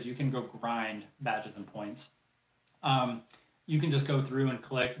because you can go grind badges and points. You can just go through and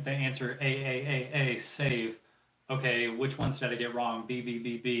click the answer A, save. Okay, which ones did I get wrong?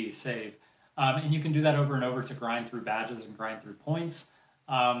 B, save. And you can do that over and over to grind through badges and grind through points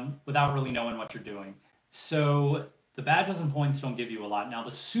without really knowing what you're doing. So the badges and points don't give you a lot. Now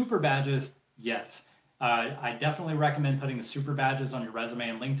the super badges, yes. I definitely recommend putting the super badges on your resume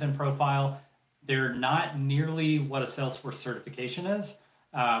and LinkedIn profile. They're not nearly what a Salesforce certification is,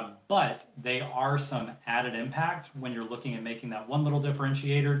 but they are some added impact when you're looking at making that one little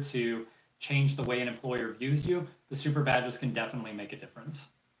differentiator to change the way an employer views you. The super badges can definitely make a difference.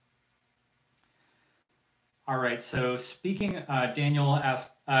 All right, so speaking, Daniel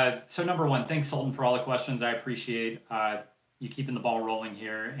asked, so number one, thanks Sultan for all the questions. I appreciate you keeping the ball rolling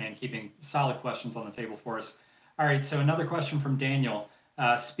here and keeping solid questions on the table for us. All right, so another question from Daniel.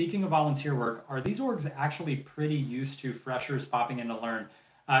 Speaking of volunteer work, are these orgs actually pretty used to freshers popping in to learn?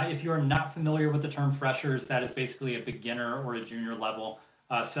 If you are not familiar with the term freshers, that is basically a beginner or a junior level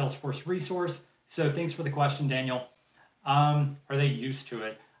Salesforce resource. So thanks for the question, Daniel. Are they used to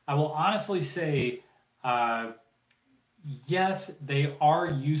it? I will honestly say, yes, they are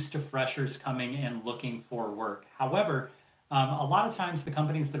used to freshers coming and looking for work. However, a lot of times the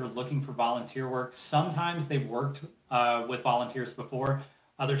companies that are looking for volunteer work, sometimes they've worked with volunteers before.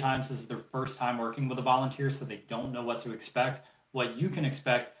 Other times this is their first time working with a volunteer, so they don't know what to expect. What you can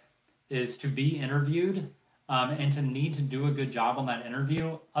expect is to be interviewed and to need to do a good job on that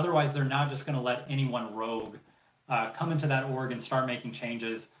interview. Otherwise, they're not just going to let anyone rogue come into that org and start making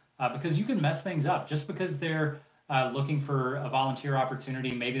changes because you can mess things up just because they're looking for a volunteer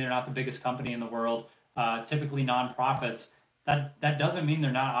opportunity. Maybe they're not the biggest company in the world, typically nonprofits. That doesn't mean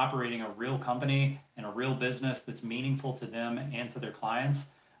they're not operating a real company and a real business that's meaningful to them and to their clients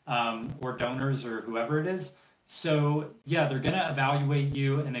or donors or whoever it is. So yeah, they're going to evaluate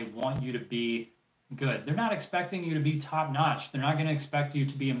you and they want you to be good. They're not expecting you to be top notch. They're not going to expect you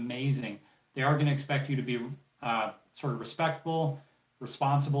to be amazing. They are going to expect you to be sort of respectful,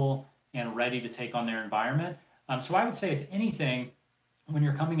 responsible, and ready to take on their environment. So I would say, if anything, when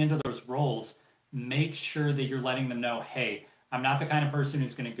you're coming into those roles, make sure that you're letting them know, hey, I'm not the kind of person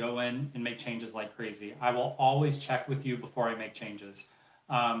who's going to go in and make changes like crazy. I will always check with you before I make changes.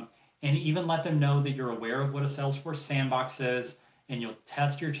 And even let them know that you're aware of what a Salesforce sandbox is, and you'll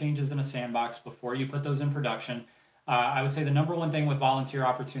test your changes in a sandbox before you put those in production. I would say the number one thing with volunteer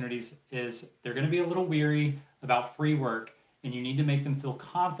opportunities is they're going to be a little weary about free work, and you need to make them feel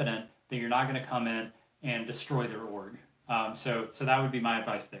confident that you're not going to come in and destroy their org. So that would be my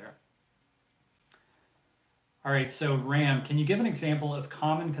advice there. All right, so Ram, can you give an example of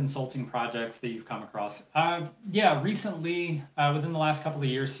common consulting projects that you've come across? Yeah, recently, within the last couple of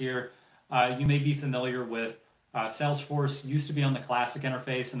years here, you may be familiar with Salesforce used to be on the classic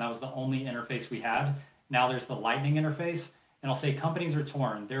interface, and that was the only interface we had. Now there's the Lightning interface, and I'll say companies are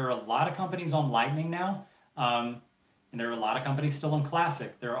torn. There are a lot of companies on Lightning now, and there are a lot of companies still on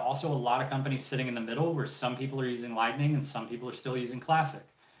Classic. There are also a lot of companies sitting in the middle where some people are using Lightning and some people are still using Classic.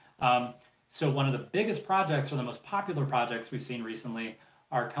 So one of the biggest projects, or the most popular projects we've seen recently,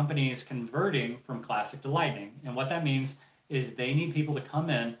 are companies converting from Classic to Lightning. And what that means is they need people to come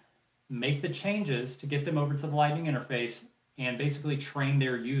in, make the changes to get them over to the Lightning interface, and basically train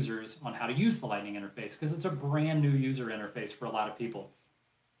their users on how to use the Lightning interface, because it's a brand new user interface for a lot of people.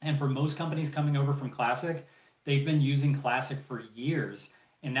 And for most companies coming over from Classic, they've been using Classic for years.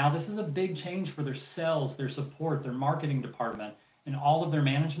 And now this is a big change for their sales, their support, their marketing department, and all of their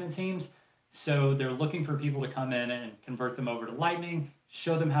management teams. So they're looking for people to come in and convert them over to Lightning,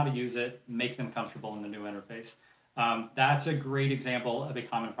 show them how to use it, make them comfortable in the new interface. That's a great example of a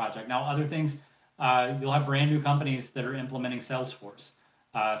common project. Now, other things, you'll have brand new companies that are implementing Salesforce.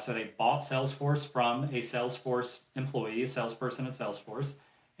 So they bought Salesforce from a Salesforce employee, a salesperson at Salesforce,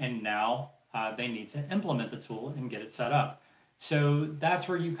 and now they need to implement the tool and get it set up. So that's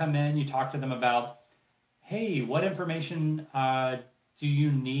where you come in, you talk to them about, hey, what information do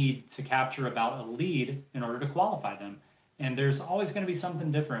you need to capture about a lead in order to qualify them? And there's always going to be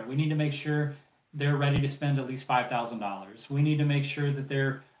something different. We need to make sure they're ready to spend at least $5,000. We need to make sure that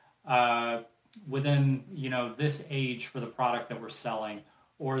they're within this age for the product that we're selling,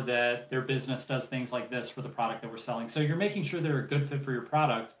 or that their business does things like this for the product that we're selling. So you're making sure they're a good fit for your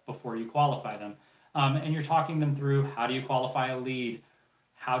product before you qualify them. And you're talking them through, how do you qualify a lead?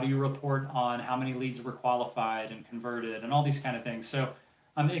 How do you report on how many leads were qualified and converted, and all these kind of things. So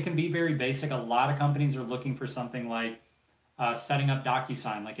it can be very basic. A lot of companies are looking for something like setting up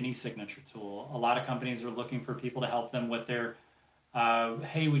DocuSign, like an e-signature tool. A lot of companies are looking for people to help them with their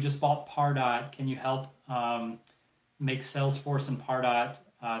Hey, we just bought Pardot. Can you help make Salesforce and Pardot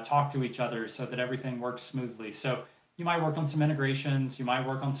talk to each other so that everything works smoothly? So you might work on some integrations, you might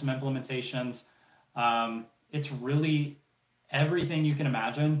work on some implementations. It's really everything you can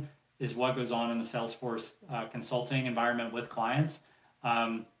imagine is what goes on in the Salesforce consulting environment with clients.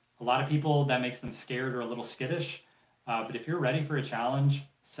 A lot of people, that makes them scared or a little skittish. But if you're ready for a challenge,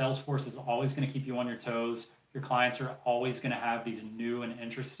 Salesforce is always going to keep you on your toes. Your clients are always going to have these new and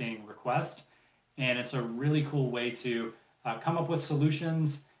interesting requests. And it's a really cool way to come up with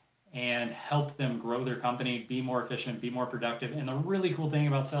solutions and help them grow their company, be more efficient, be more productive. And the really cool thing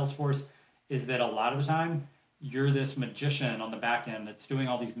about Salesforce is that a lot of the time, you're this magician on the back end that's doing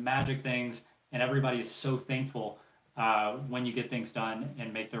all these magic things, and everybody is so thankful when you get things done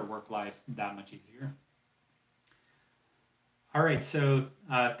and make their work life that much easier. All right, so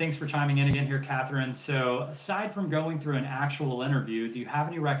thanks for chiming in again here, Catherine. So aside from going through an actual interview, do you have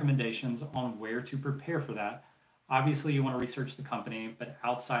any recommendations on where to prepare for that? Obviously, you want to research the company, but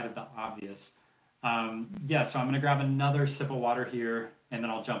outside of the obvious. Yeah, so I'm going to grab another sip of water here, and then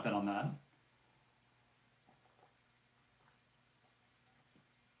I'll jump in on that.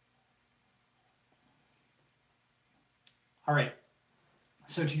 All right,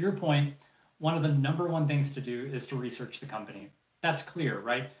 so to your point, one of the number one things to do is to research the company. That's clear,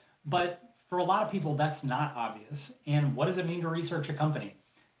 right? But for a lot of people, that's not obvious. And what does it mean to research a company?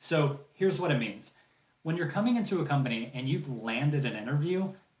 So here's what it means. When you're coming into a company and you've landed an interview,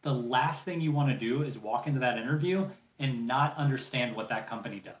 the last thing you want to do is walk into that interview and not understand what that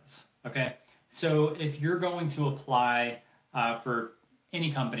company does, okay? So if you're going to apply for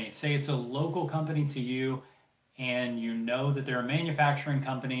any company, say it's a local company to you, and you know that they're a manufacturing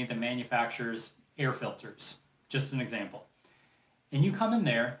company that manufactures air filters, just an example. And you come in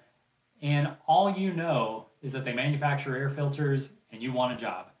there and all you know is that they manufacture air filters and you want a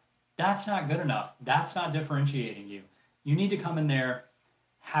job. That's not good enough. That's not differentiating you. You need to come in there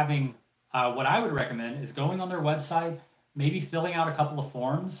having, what I would recommend is going on their website, maybe filling out a couple of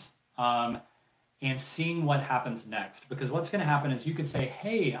forms, and seeing what happens next. Because what's going to happen is you could say,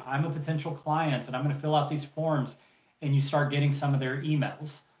 hey, I'm a potential client and I'm going to fill out these forms, and you start getting some of their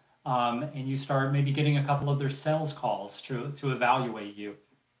emails. And you start maybe getting a couple of their sales calls to evaluate you.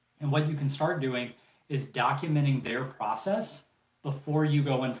 And what you can start doing is documenting their process before you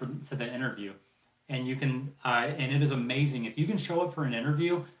go in to the interview. And you can, and it is amazing. If you can show up for an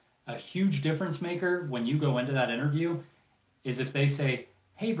interview, a huge difference maker when you go into that interview is if they say,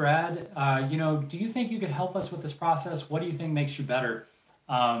 hey, Brad, do you think you could help us with this process? What do you think makes you better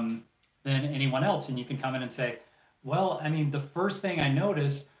than anyone else? And you can come in and say, well, I mean, the first thing I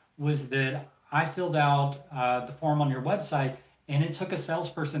noticed was that I filled out the form on your website and it took a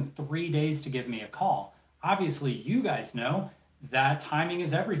salesperson 3 days to give me a call. Obviously, you guys know that timing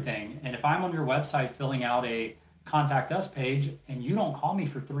is everything. And if I'm on your website filling out a contact us page and you don't call me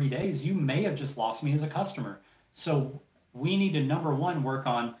for 3 days, you may have just lost me as a customer. So we need to, number one, work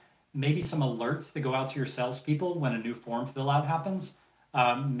on maybe some alerts that go out to your salespeople when a new form fill out happens.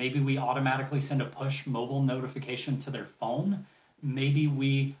 Maybe we automatically send a push mobile notification to their phone. Maybe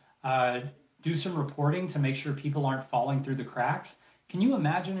we do some reporting to make sure people aren't falling through the cracks. Can you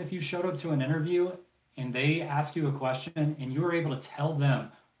imagine if you showed up to an interview and they ask you a question and you were able to tell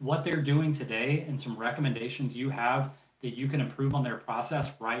them what they're doing today and some recommendations you have that you can improve on their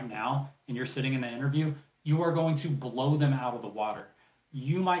process right now, and you're sitting in the interview? You are going to blow them out of the water.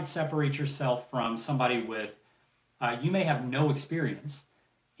 You might separate yourself from somebody with, you may have no experience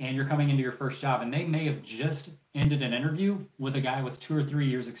and you're coming into your first job, and they may have just ended an interview with a guy with 2 or 3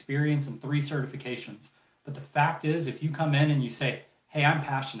 years experience and 3 certifications. But the fact is, if you come in and you say, hey, I'm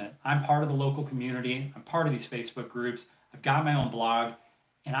passionate, I'm part of the local community, I'm part of these Facebook groups, I've got my own blog,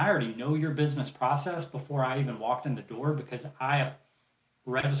 and I already know your business process before I even walked in the door because I have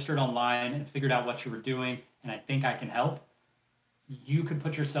registered online and figured out what you were doing, and I think I can help, you could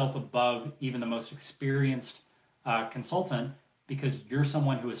put yourself above even the most experienced consultant because you're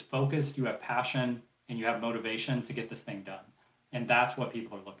someone who is focused, you have passion, and you have motivation to get this thing done. And that's what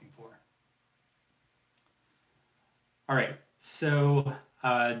people are looking for. All right, so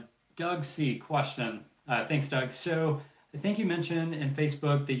Doug C. question. Thanks, Doug. So I think you mentioned in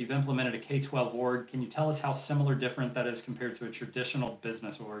Facebook that you've implemented a K-12 org. Can you tell us how similar, different that is compared to a traditional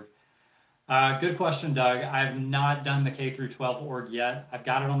business org? Good question, Doug. I have not done the K through 12 org yet. I've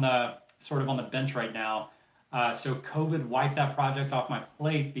got it on the sort of on the bench right now. So COVID wiped that project off my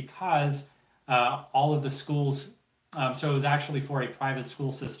plate because all of the schools, so it was actually for a private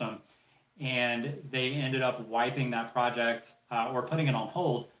school system, and they ended up wiping that project or putting it on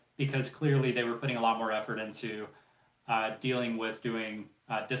hold because clearly they were putting a lot more effort into dealing with doing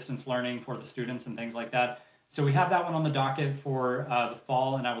distance learning for the students and things like that. So we have that one on the docket for the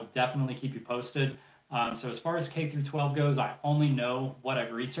fall, and I will definitely keep you posted. So as far as K through 12 goes, I only know what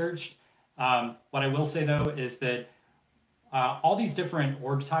I've researched. What I will say though is that all these different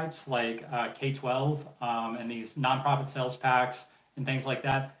org types like K-12 and these nonprofit sales packs and things like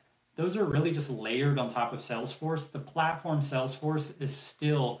that, those are really just layered on top of Salesforce. The platform Salesforce is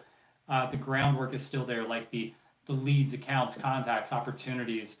still, the groundwork is still there, like the leads, accounts, contacts,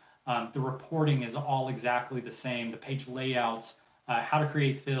 opportunities. The reporting is all exactly the same. The page layouts, how to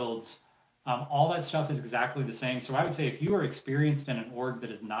create fields, all that stuff is exactly the same. So I would say if you are experienced in an org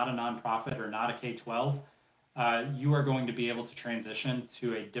that is not a nonprofit or not a K-12, you are going to be able to transition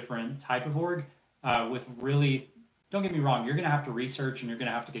to a different type of org with really, don't get me wrong, you're going to have to research and you're going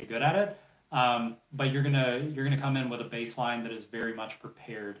to have to get good at it, but you're gonna come in with a baseline that is very much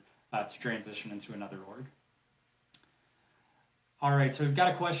prepared to transition into another org. All right, so we've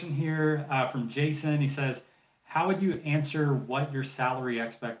got a question here from Jason. He says, how would you answer what your salary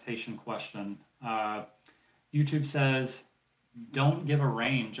expectation question? YouTube says, don't give a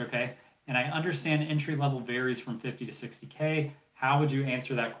range, okay? And I understand entry level varies from 50 to 60K. How would you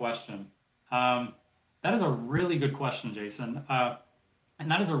answer that question? That is a really good question, Jason.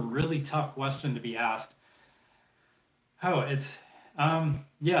 And that is a really tough question to be asked.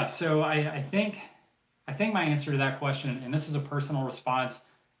 Yeah, so I think my answer to that question, and this is a personal response,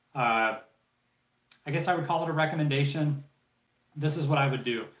 I guess I would call it a recommendation. This is what I would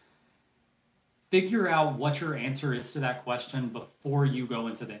do. Figure out what your answer is to that question before you go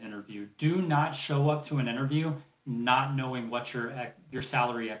into the interview. Do not show up to an interview not knowing what your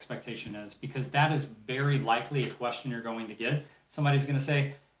salary expectation is, because that is very likely a question you're going to get. Somebody's going to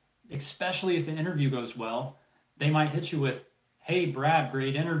say, especially if the interview goes well, they might hit you with, hey, Brad,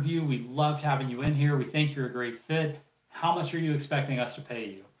 great interview. We loved having you in here. We think you're a great fit. How much are you expecting us to pay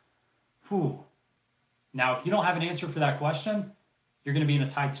you? Whew. Now, if you don't have an answer for that question, you're going to be in a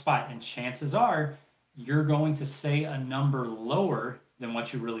tight spot, and chances are you're going to say a number lower than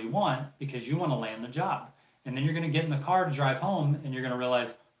what you really want because you want to land the job. And then you're going to get in the car to drive home and you're going to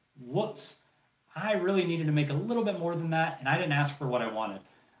realize, whoops, I really needed to make a little bit more than that, and I didn't ask for what I wanted.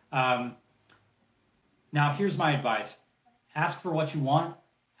 Now, here's my advice. Ask for what you want.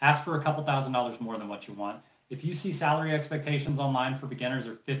 Ask for a couple $1,000s more than what you want. If you see salary expectations online for beginners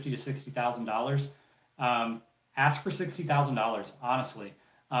are $50,000 to $60,000, ask for $60,000, honestly.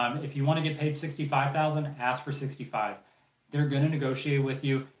 If you want to get paid $65,000, ask for $65,000. They're going to negotiate with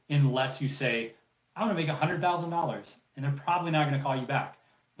you unless you say, I want to make $100,000, and they're probably not going to call you back.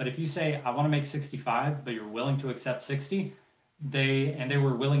 But if you say, I want to make 65, but you're willing to accept 60, they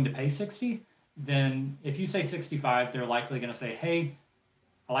were willing to pay 60, then if you say 65, they're likely going to say, hey,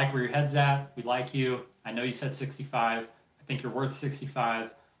 I like where your head's at. We like you. I know you said 65. I think you're worth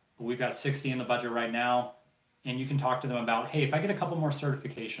 65, but we've got 60 in the budget right now. And you can talk to them about, hey, if I get a couple more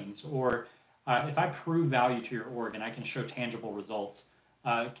certifications, or if I prove value to your org and I can show tangible results,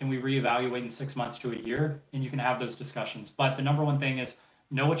 can we reevaluate in 6 months to a year? And you can have those discussions. But the number one thing is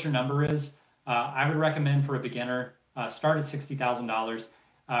know what your number is. I would recommend for a beginner, start at $60,000.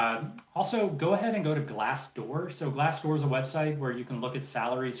 Also, go ahead and go to Glassdoor. So Glassdoor is a website where you can look at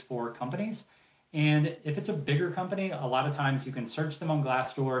salaries for companies. And if it's a bigger company, a lot of times you can search them on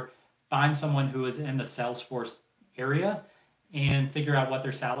Glassdoor, find someone who is in the Salesforce area, and figure out what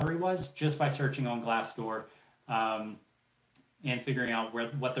their salary was just by searching on Glassdoor and figuring out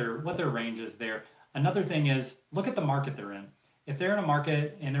what their range is there. Another thing is look at the market they're in. If they're in a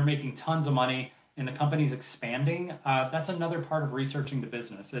market and they're making tons of money and the company's expanding, that's another part of researching the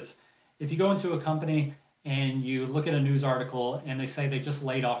business. It's if you go into a company and you look at a news article and they say they just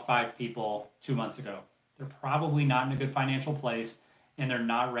laid off 5 people 2 months ago, they're probably not in a good financial place and they're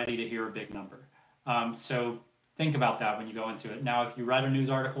not ready to hear a big number. So think about that when you go into it. Now, if you read a news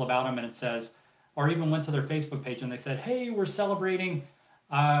article about them and it says, or even went to their Facebook page and they said, hey, we're celebrating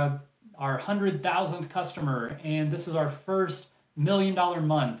our 100,000th customer and this is our first $1 million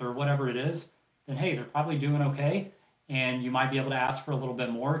month or whatever it is, then hey, they're probably doing okay. And you might be able to ask for a little bit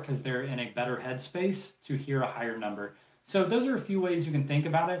more because they're in a better headspace to hear a higher number. So those are a few ways you can think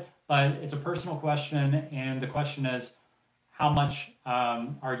about it, but it's a personal question. And the question is, how much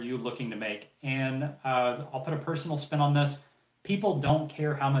are you looking to make? And I'll put a personal spin on this. People don't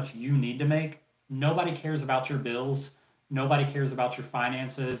care how much you need to make. Nobody cares about your bills. Nobody cares about your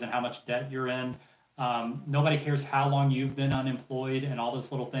finances and how much debt you're in. Nobody cares how long you've been unemployed and all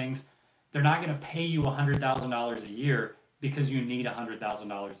those little things. They're not going to pay you $100,000 a year because you need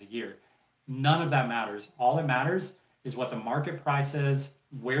 $100,000 a year. None of that matters. All that matters is what the market price is,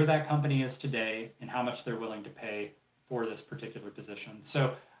 where that company is today, and how much they're willing to pay for this particular position.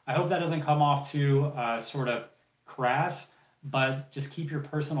 So I hope that doesn't come off too sort of crass, but just keep your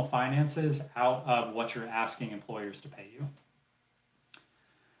personal finances out of what you're asking employers to pay you.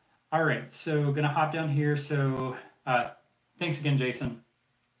 All right, so gonna hop down here. So thanks again, Jason.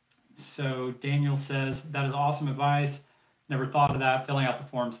 So Daniel says, that is awesome advice. Never thought of that, filling out the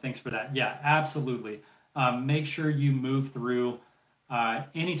forms. Thanks for that. Yeah, absolutely. Make sure you move through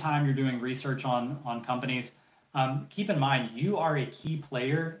anytime you're doing research on companies. Keep in mind, you are a key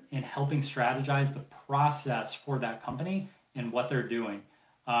player in helping strategize the process for that company and what they're doing.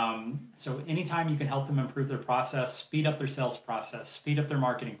 So anytime you can help them improve their process, speed up their sales process, speed up their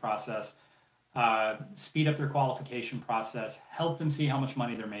marketing process, speed up their qualification process, help them see how much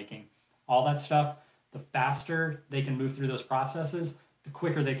money they're making, all that stuff, the faster they can move through those processes, the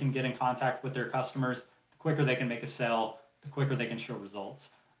quicker they can get in contact with their customers, the quicker they can make a sale, the quicker they can show results.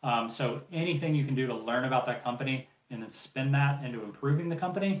 So anything you can do to learn about that company and then spin that into improving the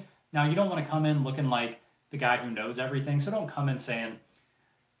company. Now, you don't want to come in looking like the guy who knows everything. So don't come in saying,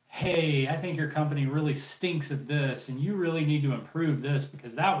 hey, I think your company really stinks at this and you really need to improve this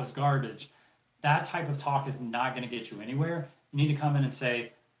because that was garbage. That type of talk is not going to get you anywhere. You need to come in and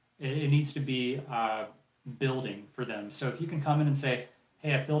say, it needs to be building for them. So if you can come in and say,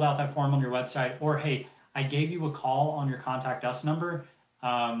 hey, I filled out that form on your website, or hey, I gave you a call on your contact us number,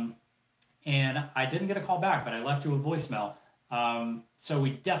 and I didn't get a call back, but I left you a voicemail. So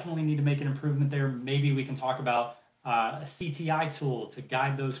we definitely need to make an improvement there. Maybe we can talk about a CTI tool to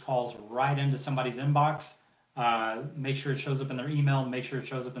guide those calls right into somebody's inbox. Make sure it shows up in their email, make sure it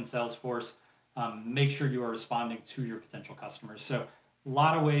shows up in Salesforce, make sure you are responding to your potential customers. So a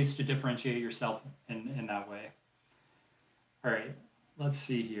lot of ways to differentiate yourself in that way. All right, let's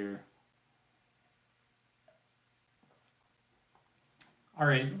see here. All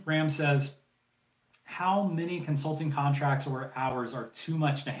right, Ram says, how many consulting contracts or hours are too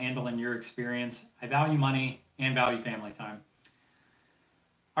much to handle in your experience? I value money and value family time.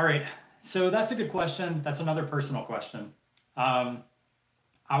 All right, so that's a good question. That's another personal question.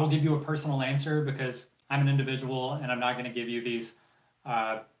 I will give you a personal answer because I'm an individual and I'm not going to give you these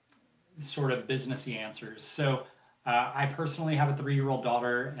sort of businessy answers. So I personally have a 3-year-old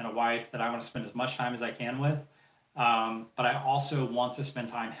daughter and a wife that I want to spend as much time as I can with. But I also want to spend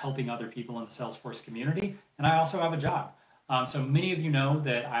time helping other people in the Salesforce community. And I also have a job. So many of you know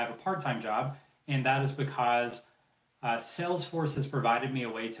that I have a part-time job, and that is because Salesforce has provided me a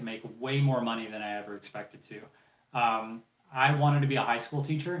way to make way more money than I ever expected to. I wanted to be a high school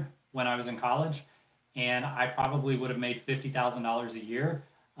teacher when I was in college, and I probably would have made $50,000 a year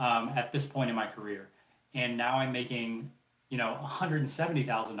at this point in my career. And now I'm making,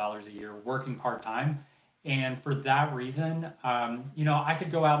 $170,000 a year working part-time. And for that reason, I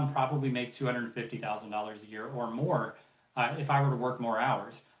could go out and probably make $250,000 a year or more if I were to work more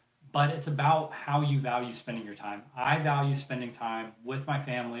hours. But it's about how you value spending your time. I value spending time with my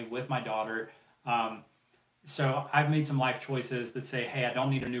family, with my daughter. So I've made some life choices that say, hey, I don't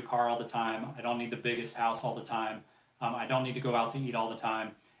need a new car all the time. I don't need the biggest house all the time. I don't need to go out to eat all the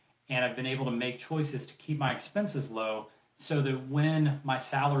time. And I've been able to make choices to keep my expenses low so that when my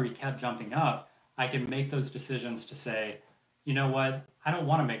salary kept jumping up, I can make those decisions to say, you know what, I don't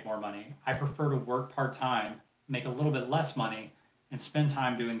want to make more money. I prefer to work part-time, make a little bit less money, and spend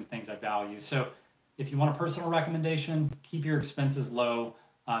time doing the things I value. So if you want a personal recommendation, keep your expenses low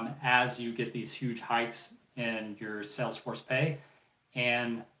as you get these huge hikes in your Salesforce pay.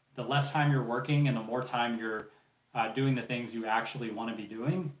 And the less time you're working and the more time you're doing the things you actually want to be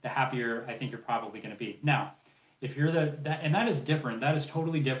doing, the happier I think you're probably going to be. Now, if you're and that is different, that is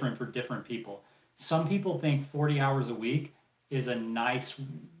totally different for different people. Some people think 40 hours a week is a nice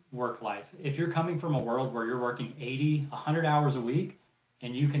work life. If you're coming from a world where you're working 80, 100 hours a week,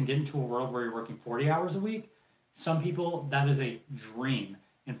 and you can get into a world where you're working 40 hours a week, some people, that is a dream.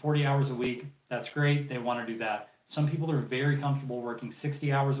 And 40 hours a week, that's great. They want to do that. Some people are very comfortable working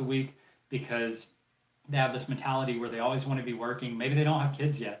 60 hours a week because they have this mentality where they always want to be working. Maybe they don't have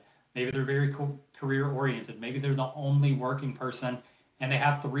kids yet. Maybe they're very career oriented. Maybe they're the only working person and they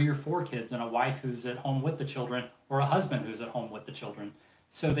have 3 or 4 kids and a wife who's at home with the children or a husband who's at home with the children.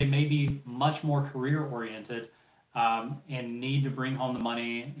 So they may be much more career oriented and need to bring home the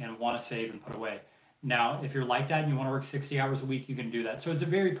money and want to save and put away. Now, if you're like that and you want to work 60 hours a week, you can do that. So it's a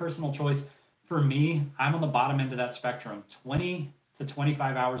very personal choice. For me, I'm on the bottom end of that spectrum. 20 to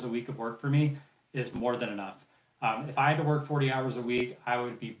 25 hours a week of work for me is more than enough. If I had to work 40 hours a week, I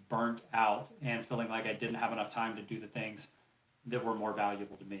would be burnt out and feeling like I didn't have enough time to do the things that were more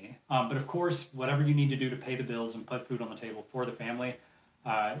valuable to me. But of course, whatever you need to do to pay the bills and put food on the table for the family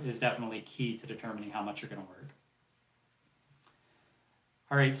is definitely key to determining how much you're going to work.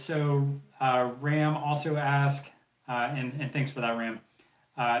 All right, so Ram also asked, and thanks for that, Ram.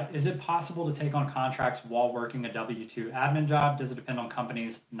 Is it possible to take on contracts while working a W-2 admin job? Does it depend on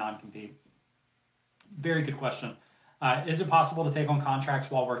companies' non-compete? Very good question. Is it possible to take on contracts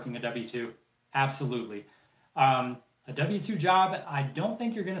while working a W-2? Absolutely. A W-2 job, I don't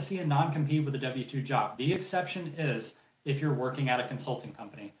think you're going to see a non-compete with a W-2 job. The exception is if you're working at a consulting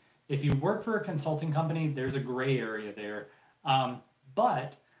company. If you work for a consulting company, there's a gray area there.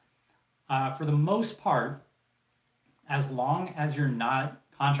 But for the most part, as long as you're not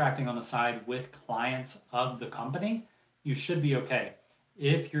contracting on the side with clients of the company, you should be okay.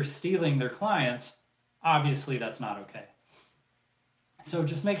 If you're stealing their clients, obviously that's not okay. So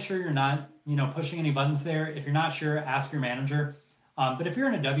just make sure you're not, pushing any buttons there. If you're not sure, ask your manager. But if you're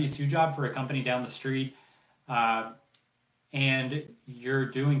in a W-2 job for a company down the street, and you're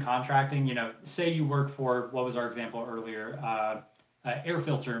doing contracting, say you work for, what was our example earlier, air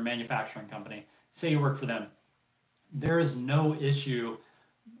filter manufacturing company. Say you work for them. There is no issue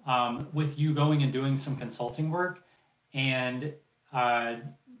with you going and doing some consulting work and,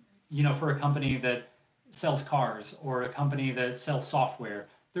 for a company that sells cars or a company that sells software.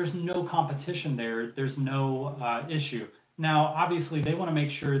 There's no competition there. There's no issue. Now, obviously, they want to make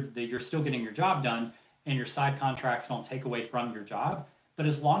sure that you're still getting your job done and your side contracts don't take away from your job. But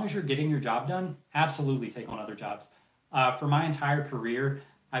as long as you're getting your job done, absolutely take on other jobs. For my entire career,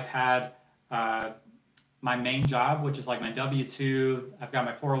 I've had my main job, which is like my W-2. I've got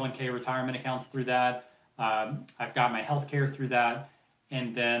my 401k retirement accounts through that. I've got my healthcare through that.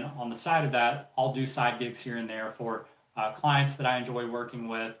 And then on the side of that, I'll do side gigs here and there for clients that I enjoy working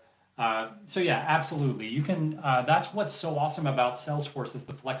with. So yeah, absolutely. You can, that's what's so awesome about Salesforce is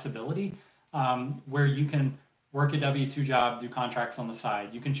the flexibility where you can work a W-2 job, do contracts on the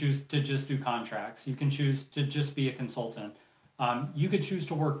side. You can choose to just do contracts. You can choose to just be a consultant. You could choose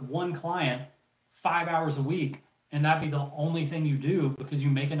to work one client 5 hours a week, and that'd be the only thing you do because you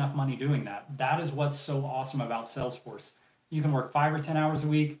make enough money doing that. That is what's so awesome about Salesforce. You can work 5 or 10 hours a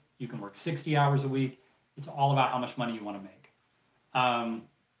week. You can work 60 hours a week. It's all about how much money you want to make.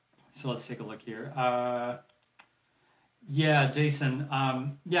 So let's take a look here. Yeah, Jason.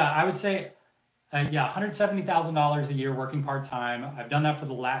 Yeah, I would say, $170,000 a year working part-time. I've done that for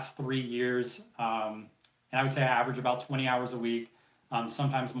the last 3 years. And I would say I average about 20 hours a week,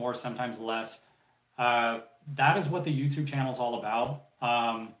 sometimes more, sometimes less. That is what the YouTube channel is all about.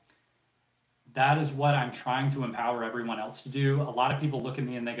 That is what I'm trying to empower everyone else to do. A lot of people look at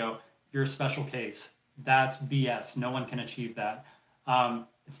me and they go, "You're a special case." That's BS. No one can achieve that.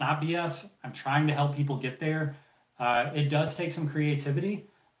 It's not BS. I'm trying to help people get there. It does take some creativity.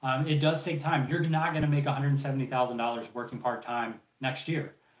 It does take time. You're not going to make $170,000 working part-time next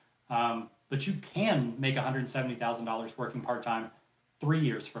year. But you can make $170,000 working part-time 3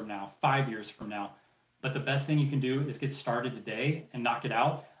 years from now, 5 years from now. But the best thing you can do is get started today and knock it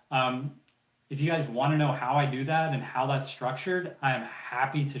out. If you guys want to know how I do that and how that's structured, I am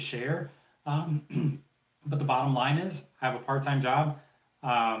happy to share. But the bottom line is I have a part-time job,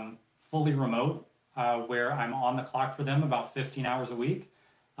 fully remote, where I'm on the clock for them about 15 hours a week.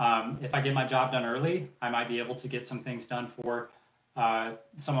 If I get my job done early, I might be able to get some things done for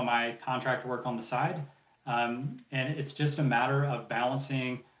some of my contract work on the side. And it's just a matter of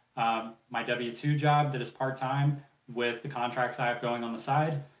balancing my W-2 job that is part-time with the contracts I have going on the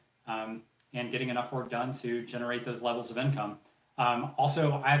side, and getting enough work done to generate those levels of income.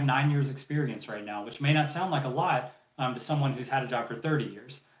 Also, I have 9 years experience right now, which may not sound like a lot to someone who's had a job for 30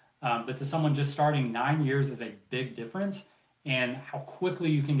 years. But to someone just starting, 9 years is a big difference, and how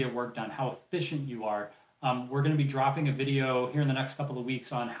quickly you can get work done, how efficient you are. We're going to be dropping a video here in the next couple of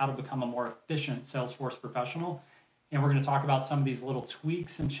weeks on how to become a more efficient Salesforce professional. And we're going to talk about some of these little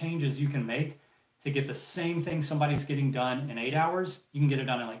tweaks and changes you can make to get the same thing somebody's getting done in 8 hours. You can get it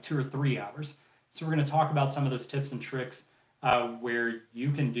done in like 2 or 3 hours. So we're going to talk about some of those tips and tricks where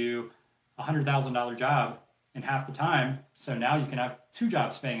you can do a $100,000 job in half the time. So now you can have 2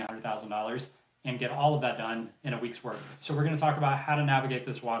 jobs paying $100,000 and get all of that done in a week's work. So we're going to talk about how to navigate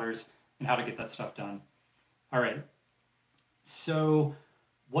those waters and how to get that stuff done. All right. So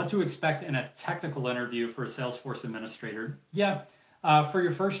what to expect in a technical interview for a Salesforce administrator? Yeah, for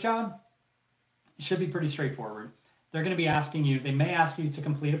your first job, it should be pretty straightforward. They're going to be asking you, they may ask you to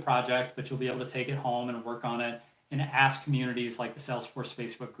complete a project, but you'll be able to take it home and work on it and ask communities like the Salesforce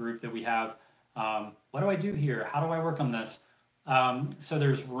Facebook group that we have, what do I do here? How do I work on this? So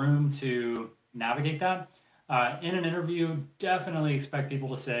there's room to navigate that. In an interview, definitely expect people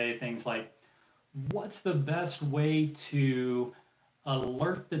to say things like, what's the best way to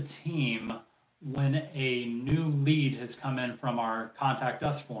alert the team when a new lead has come in from our contact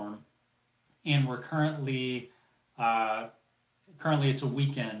us form, and we're currently it's a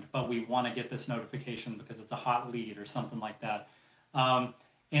weekend, but we want to get this notification because it's a hot lead or something like that.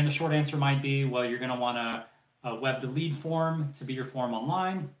 And the short answer might be, well, you're going to want a web to lead form to be your form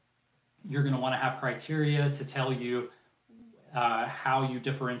online. You're going to want to have criteria to tell you how you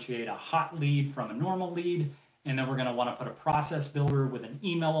differentiate a hot lead from a normal lead. And then we're going to want to put a process builder with an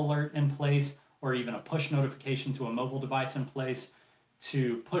email alert in place, or even a push notification to a mobile device in place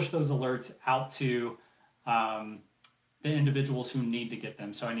to push those alerts out to the individuals who need to get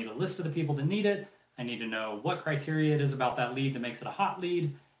them. So I need a list of the people that need it. I need to know what criteria it is about that lead that makes it a hot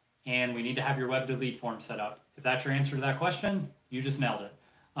lead. And we need to have your web to lead form set up. If that's your answer to that question, you just nailed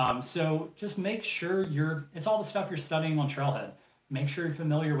it. So just make sure it's all the stuff you're studying on Trailhead. Make sure you're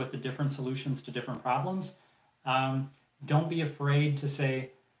familiar with the different solutions to different problems. Don't be afraid to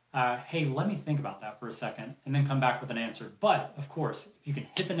say, hey, let me think about that for a second, and then come back with an answer. But of course, if you can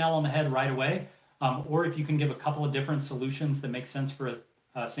hit the nail on the head right away, or if you can give a couple of different solutions that make sense for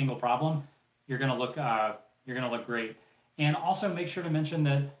a single problem, you're going to look great. And also make sure to mention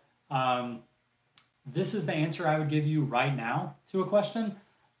that this is the answer I would give you right now to a question.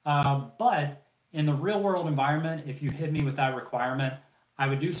 But in the real world environment, if you hit me with that requirement, I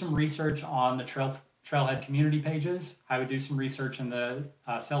would do some research on the Trailhead community pages. I would do some research in the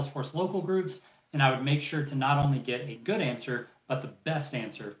Salesforce local groups, and I would make sure to not only get a good answer, but the best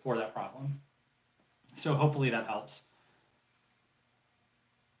answer for that problem. So hopefully that helps.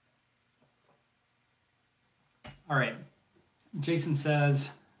 All right. Jason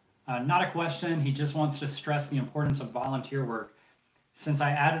says, not a question. He just wants to stress the importance of volunteer work. Since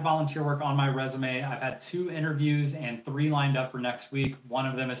I added volunteer work on my resume, I've had 2 interviews and 3 lined up for next week. One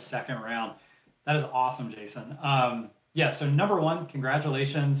of them is second round. That is awesome, Jason. Yeah, so number 1,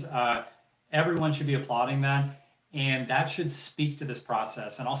 congratulations. Everyone should be applauding that. And that should speak to this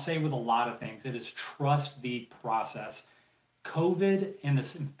process. And I'll say with a lot of things, it is trust the process. COVID and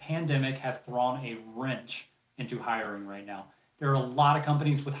this pandemic have thrown a wrench into hiring right now. There are a lot of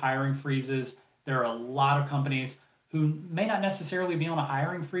companies with hiring freezes. There are a lot of companies who may not necessarily be on a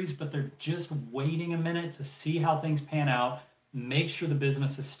hiring freeze, but they're just waiting a minute to see how things pan out, make sure the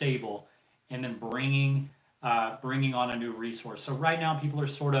business is stable, and then bringing on a new resource. So right now, people are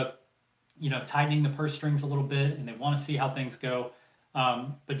sort of, tightening the purse strings a little bit, and they want to see how things go.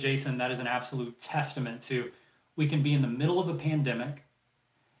 But Jason, that is an absolute testament to, we can be in the middle of a pandemic,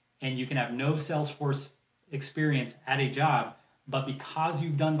 and you can have no Salesforce experience at a job, but because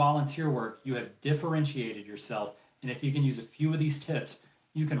you've done volunteer work, you have differentiated yourself. And if you can use a few of these tips,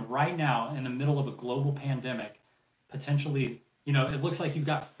 you can right now, in the middle of a global pandemic, potentially, it looks like you've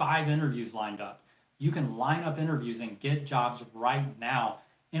got 5 interviews lined up. You can line up interviews and get jobs right now,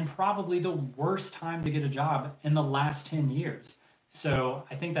 in probably the worst time to get a job in the last 10 years. So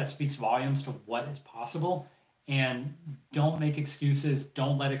I think that speaks volumes to what is possible. And don't make excuses.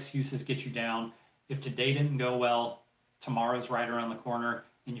 Don't let excuses get you down. If today didn't go well, tomorrow's right around the corner,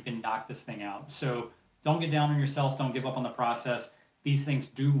 and you can knock this thing out. So don't get down on yourself. Don't give up on the process. These things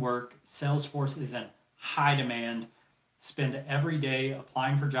do work. Salesforce is in high demand. Spend every day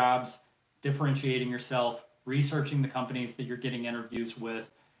applying for jobs, differentiating yourself, researching the companies that you're getting interviews with,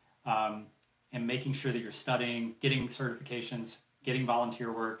 and making sure that you're studying, getting certifications, getting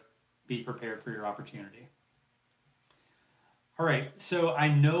volunteer work. Be prepared for your opportunity. All right, so I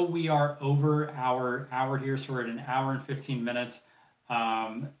know we are over our hour here, so we're at 1 hour and 15 minutes.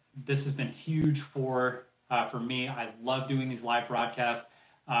 This has been huge for me. I love doing these live broadcasts.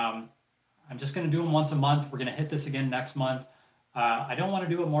 I'm just going to do them once a month. We're going to hit this again next month. I don't want to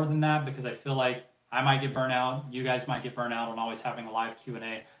do it more than that because I feel like I might get burnt out. You guys might get burnt out on always having a live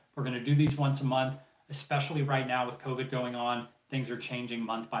Q&A. We're going to do these once a month, especially right now with COVID going on. Things are changing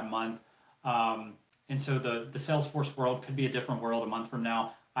month by month. And so the Salesforce world could be a different world a month from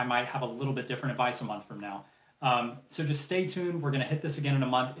now. I might have a little bit different advice a month from now. So just stay tuned. We're going to hit this again in a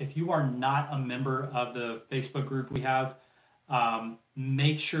month. If you are not a member of the Facebook group we have,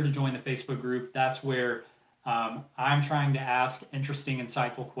 make sure to join the Facebook group. That's where I'm trying to ask interesting,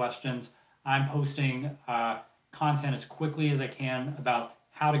 insightful questions. I'm posting content as quickly as I can about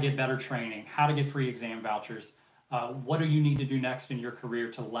how to get better training, how to get free exam vouchers, what do you need to do next in your career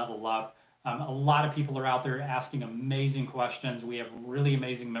to level up. A lot of people are out there asking amazing questions. We have really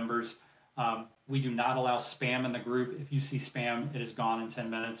amazing members. We do not allow spam in the group. If you see spam, it is gone in 10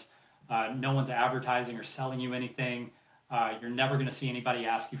 minutes. No one's advertising or selling you anything. You're never going to see anybody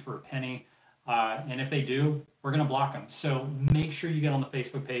ask you for a penny. And if they do, we're going to block them. So make sure you get on the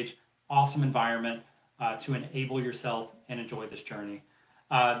Facebook page. Awesome environment to enable yourself and enjoy this journey.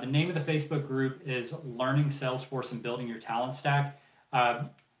 The name of the Facebook group is Learning Salesforce and Building Your Talent Stack.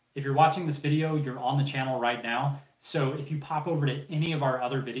 If you're watching this video, you're on the channel right now. So if you pop over to any of our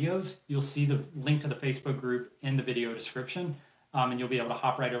other videos, you'll see the link to the Facebook group in the video description, and you'll be able to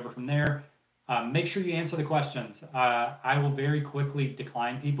hop right over from there. Make sure you answer the questions. I will very quickly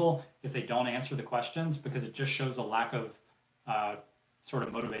decline people if they don't answer the questions, because it just shows a lack of sort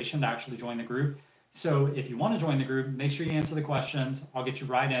of motivation to actually join the group. So if you want to join the group, make sure you answer the questions. I'll get you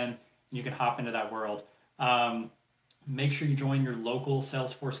right in, and you can hop into that world. Make sure you join your local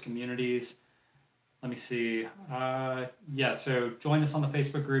Salesforce communities. Let me see. Yeah, so join us on the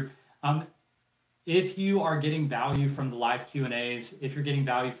Facebook group. If you are getting value from the live Q&As, if you're getting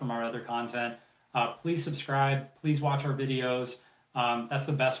value from our other content, please subscribe, please watch our videos. That's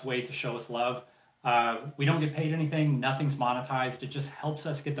the best way to show us love. We don't get paid anything, nothing's monetized. It just helps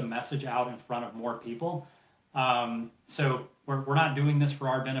us get the message out in front of more people. So we're not doing this for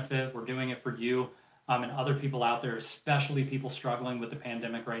our benefit, we're doing it for you and other people out there, especially people struggling with the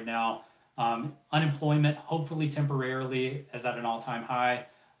pandemic right now. Unemployment, hopefully temporarily, is at an all-time high.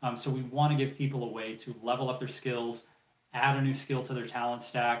 So we want to give people a way to level up their skills, add a new skill to their talent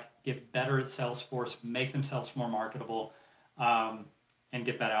stack, get better at Salesforce, make themselves more marketable, and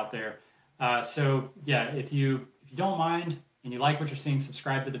get that out there. So yeah, if you don't mind and you like what you're seeing,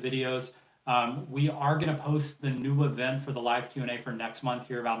 subscribe to the videos. We are going to post the new event for the live Q&A for next month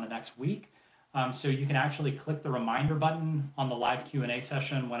here about in the next week. So you can actually click the reminder button on the live Q&A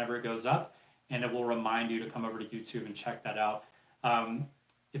session whenever it goes up, and it will remind you to come over to YouTube and check that out.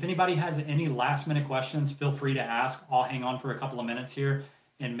 If anybody has any last minute questions, feel free to ask. I'll hang on for a couple of minutes here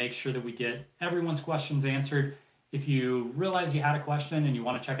and make sure that we get everyone's questions answered. If you realize you had a question and you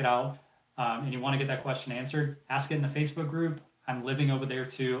want to check it out and you want to get that question answered, ask it in the Facebook group. I'm living over there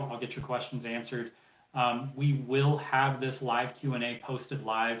too. I'll get your questions answered. We will have this live Q&A posted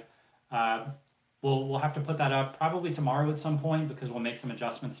live. We'll have to put that up probably tomorrow at some point, because we'll make some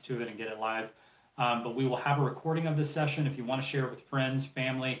adjustments to it and get it live. But we will have a recording of this session. If you want to share it with friends,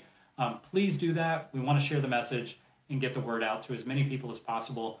 family, please do that. We want to share the message and get the word out to as many people as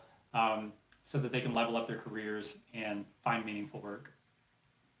possible, so that they can level up their careers and find meaningful work.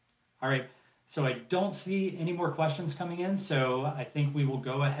 All right, so I don't see any more questions coming in, so I think we will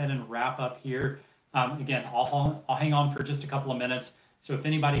go ahead and wrap up here. Again, I'll hang on for just a couple of minutes. So if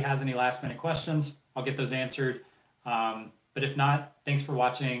anybody has any last minute questions, I'll get those answered. But if not, thanks for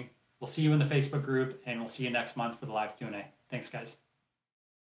watching. We'll see you in the Facebook group, and we'll see you next month for the live Q&A. Thanks, guys.